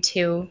moment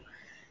until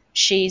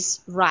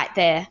she's right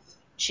there.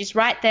 She's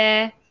right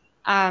there.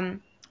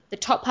 The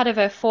top part of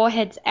her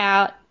forehead's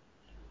out.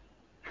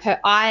 Her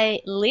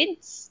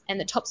eyelids and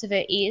the tops of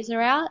her ears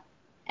are out,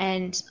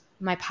 and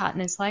my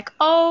partner's like,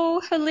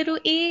 oh, her little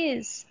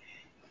ears.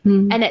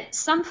 And at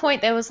some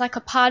point there was like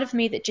a part of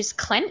me that just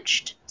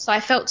clenched. So I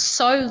felt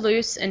so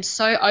loose and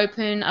so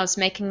open. I was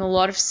making a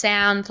lot of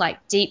sound,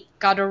 like deep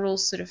guttural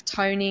sort of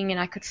toning, and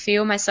I could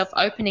feel myself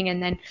opening.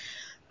 And then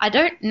I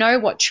don't know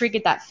what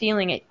triggered that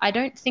feeling. I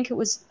don't think it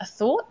was a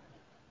thought.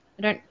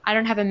 I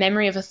don't have a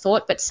memory of a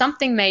thought, but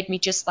something made me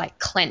just like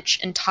clench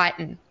and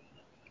tighten.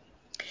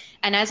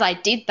 And as I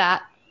did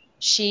that,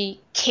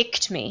 she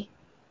kicked me,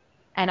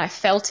 and I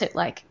felt it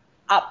like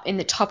up in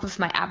the top of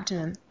my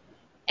abdomen.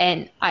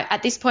 And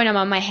at this point, I'm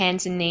on my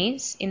hands and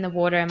knees in the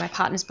water, and my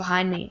partner's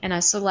behind me. And I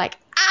was sort of like,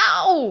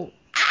 ow,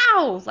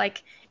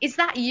 like, is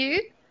that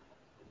you?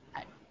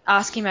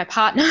 Asking my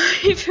partner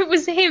if it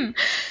was him.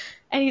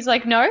 And he's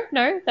like, no,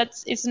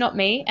 it's not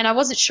me. And I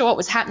wasn't sure what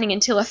was happening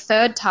until a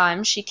third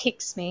time she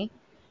kicks me.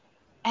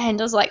 And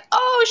I was like,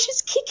 oh,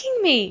 she's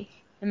kicking me.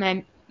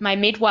 And my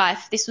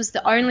midwife, this was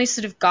the only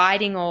sort of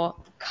guiding or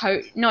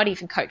not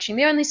even coaching,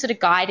 the only sort of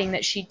guiding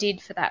that she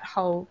did for that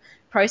whole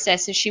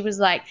process. So she was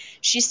like,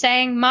 she's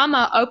saying,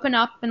 Mama, open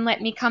up and let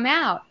me come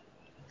out.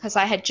 Because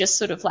I had just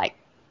sort of like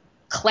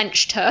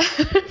clenched her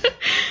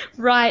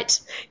right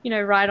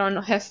on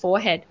her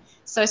forehead.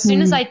 So as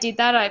soon as I did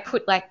that, I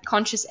put like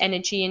conscious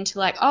energy into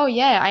like, oh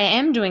yeah, I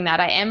am doing that.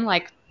 I am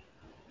like,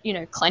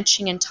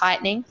 clenching and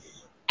tightening.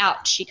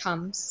 Out she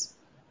comes.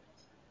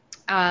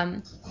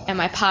 And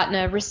my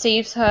partner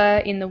receives her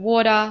in the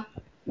water,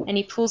 and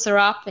he pulls her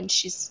up, and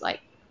she's like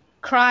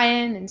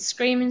crying and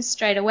screaming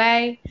straight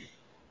away.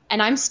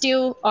 And I'm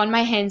still on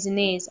my hands and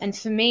knees. And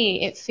for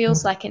me, it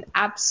feels like an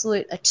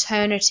absolute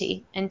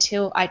eternity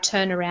until I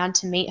turn around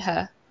to meet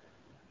her.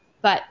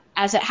 But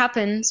as it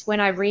happens, when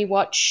I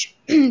rewatch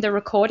the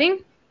recording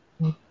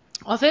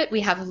of it,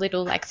 we have a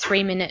little like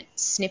 3-minute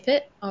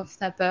snippet of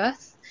the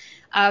birth.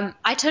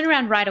 I turn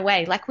around right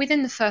away, like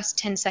within the first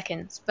 10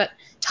 seconds, but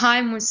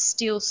time was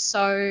still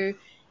so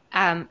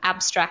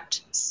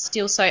abstract,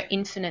 still so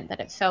infinite that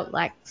it felt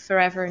like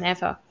forever and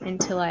ever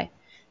until I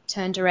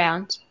turned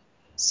around.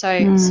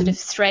 So sort of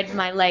thread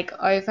my leg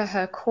over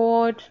her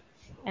cord,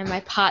 and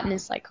my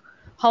partner's like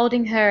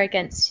holding her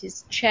against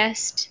his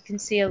chest. You can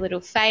see her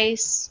little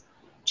face.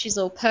 She's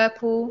all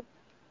purple.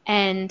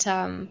 And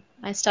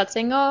I start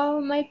saying,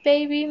 oh, my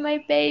baby,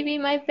 my baby,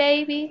 my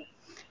baby,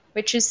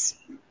 which is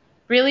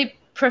really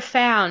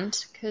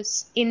profound,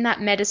 because in that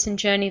medicine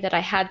journey that I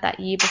had that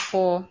year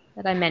before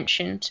that I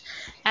mentioned,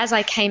 as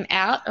I came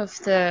out of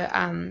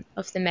the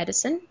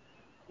medicine,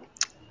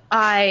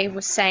 I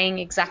was saying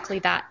exactly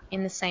that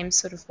in the same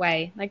sort of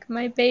way, like,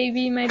 my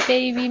baby, my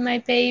baby, my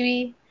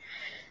baby.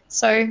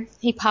 So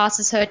he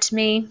passes her to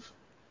me,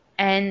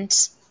 and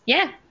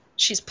yeah,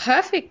 she's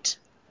perfect.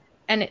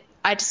 And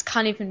I just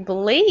can't even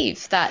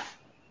believe that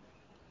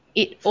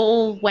it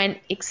all went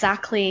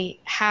exactly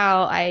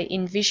how I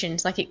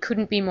envisioned. Like, it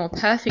couldn't be more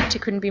perfect.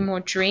 It couldn't be more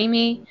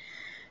dreamy.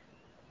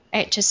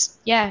 It just,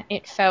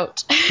 it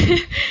felt,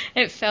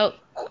 it felt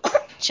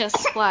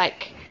just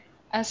like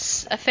a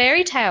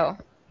fairy tale.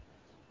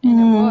 And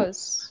it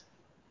was.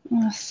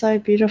 Oh, so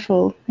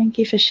beautiful. Thank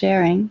you for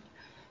sharing.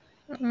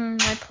 My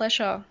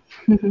pleasure.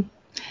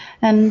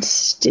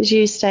 And did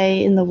you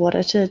stay in the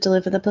water to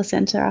deliver the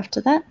placenta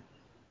after that?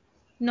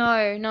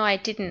 No, I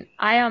didn't.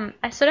 I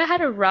sort of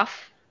had a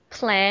rough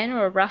plan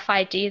or a rough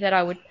idea that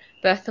I would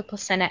birth the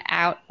placenta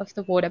out of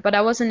the water, but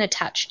I wasn't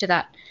attached to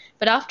that.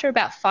 But after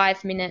about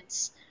 5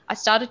 minutes, I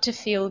started to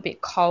feel a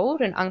bit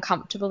cold and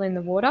uncomfortable in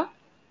the water,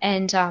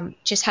 and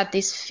just had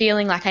this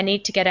feeling like I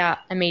need to get out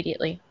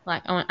immediately.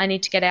 Like, I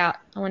need to get out.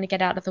 I want to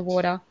get out of the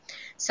water.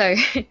 So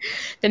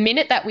the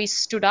minute that we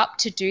stood up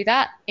to do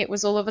that, it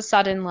was all of a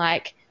sudden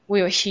like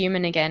we were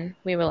human again.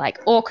 We were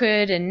like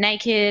awkward and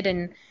naked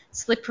and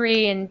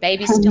slippery, and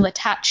baby's still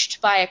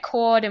attached by a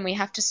cord, and we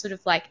have to sort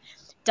of like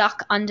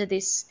duck under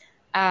this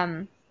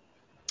the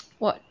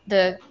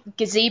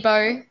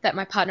gazebo that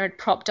my partner had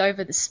propped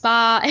over the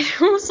spa. And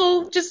it was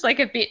all just like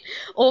a bit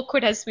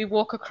awkward as we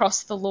walk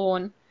across the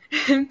lawn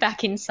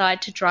back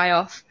inside to dry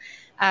off.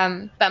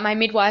 But my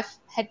midwife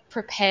had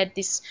prepared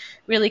this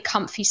really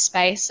comfy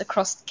space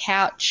across the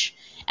couch,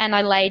 and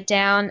I laid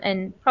down,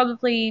 and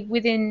probably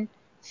within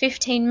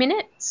 15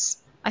 minutes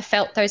I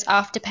felt those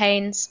after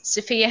pains.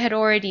 Sophia had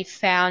already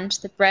found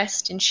the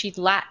breast and she'd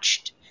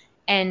latched,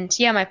 and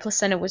my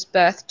placenta was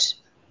birthed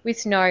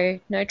with no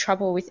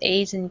trouble, with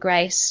ease and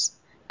grace,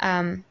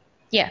 on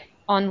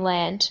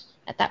land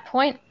at that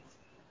point.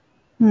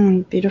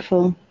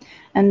 Beautiful.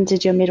 And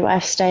did your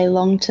midwife stay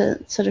long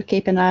to sort of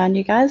keep an eye on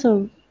you guys,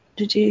 or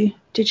did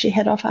she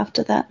head off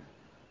after that?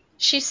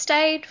 She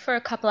stayed for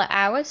a couple of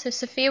hours. So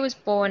Sophia was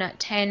born at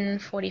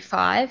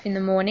 10:45 in the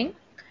morning,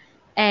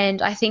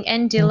 and I think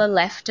Andilla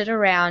left at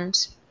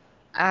around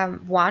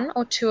 1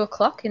 or 2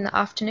 o'clock in the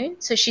afternoon.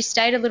 So she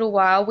stayed a little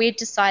while. We had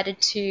decided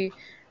to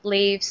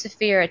leave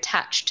Sophia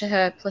attached to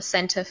her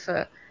placenta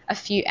for a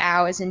few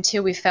hours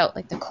until we felt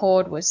like the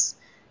cord was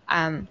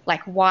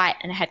like white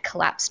and had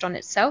collapsed on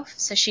itself.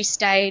 So she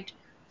stayed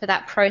for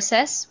that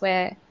process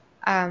where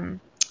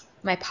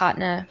my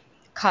partner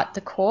cut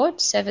the cord,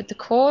 severed the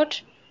cord,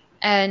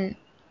 and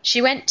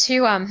she went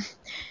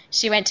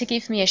to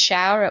give me a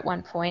shower at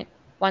one point.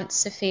 Once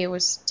Sophia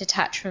was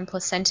detached from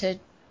placenta,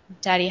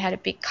 Daddy had a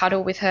big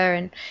cuddle with her,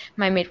 and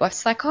my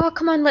midwife's like, "Oh,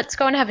 come on, let's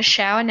go and have a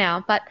shower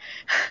now." But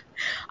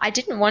I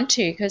didn't want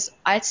to, because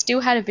I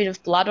still had a bit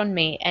of blood on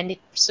me, and it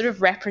sort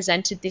of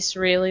represented this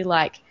really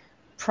like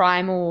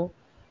primal,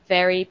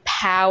 very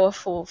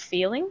powerful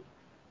feeling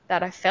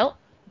that I felt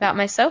about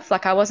myself.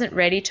 Like I wasn't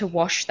ready to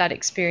wash that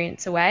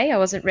experience away. I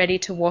wasn't ready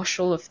to wash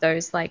all of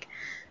those like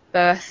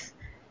birth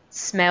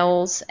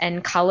smells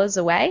and colors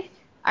away.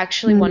 I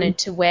actually wanted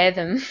to wear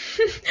them.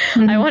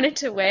 I wanted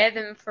to wear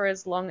them for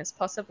as long as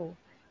possible.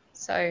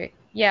 So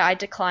I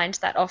declined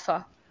that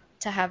offer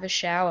to have a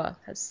shower,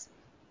 because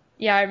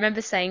I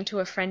remember saying to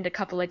a friend a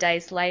couple of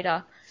days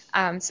later,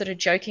 sort of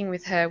joking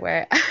with her,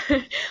 where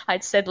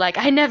I'd said like,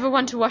 I never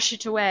want to wash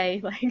it away.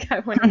 Like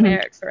I want to wear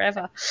it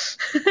forever.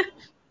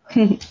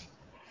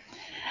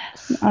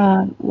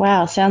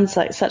 Wow, sounds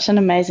like such an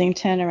amazing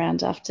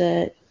turnaround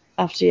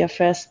after your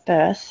first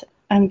birth.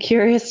 I'm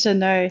curious to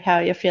know how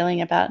you're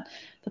feeling about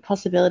the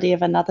possibility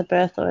of another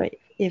birth, or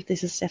if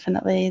this is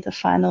definitely the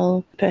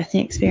final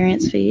birthing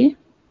experience for you.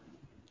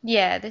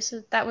 Yeah,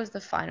 that was the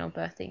final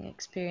birthing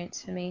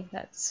experience for me.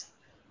 That's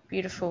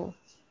beautiful.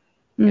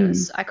 It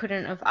was, I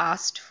couldn't have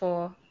asked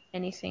for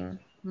anything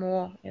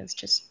more. It was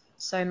just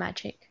so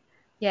magic.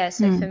 Yeah,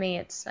 so for me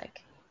it's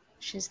like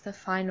she's the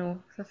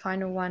final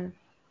one.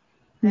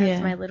 I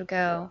have my little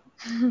girl.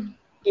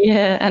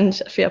 Yeah, and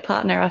for your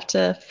partner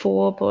after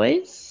 4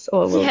 boys,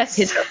 or yes.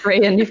 He's got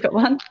 3 and you've got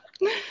 1.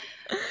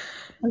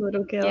 A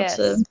little girl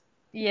to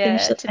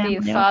finish the family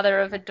be a father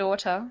of a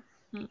daughter.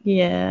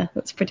 Yeah,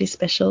 that's pretty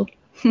special.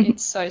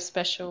 It's so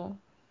special.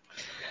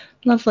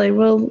 Lovely.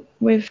 Well,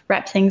 we've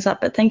wrapped things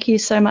up, but thank you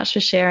so much for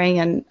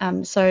sharing,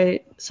 and so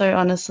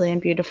honestly and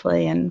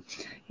beautifully. And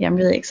I'm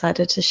really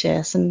excited to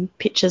share some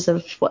pictures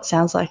of what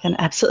sounds like an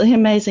absolutely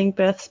amazing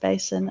birth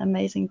space and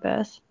amazing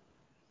birth.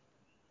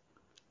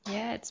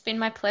 Yeah, it's been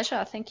my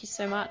pleasure. Thank you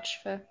so much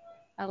for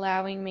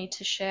allowing me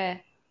to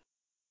share.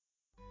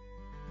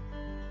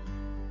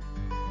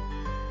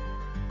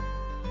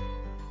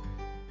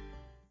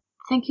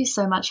 Thank you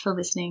so much for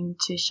listening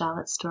to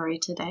Charlotte's story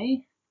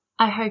today.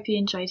 I hope you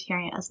enjoyed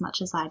hearing it as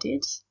much as I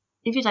did.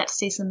 If you'd like to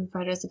see some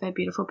photos of her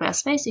beautiful birth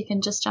space, you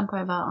can just jump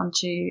over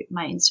onto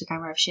my Instagram,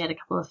 where I've shared a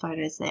couple of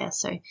photos there.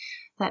 So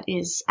that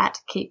is at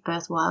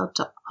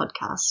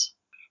keepbirthwild.podcast.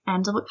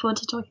 And I look forward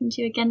to talking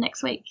to you again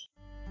next week.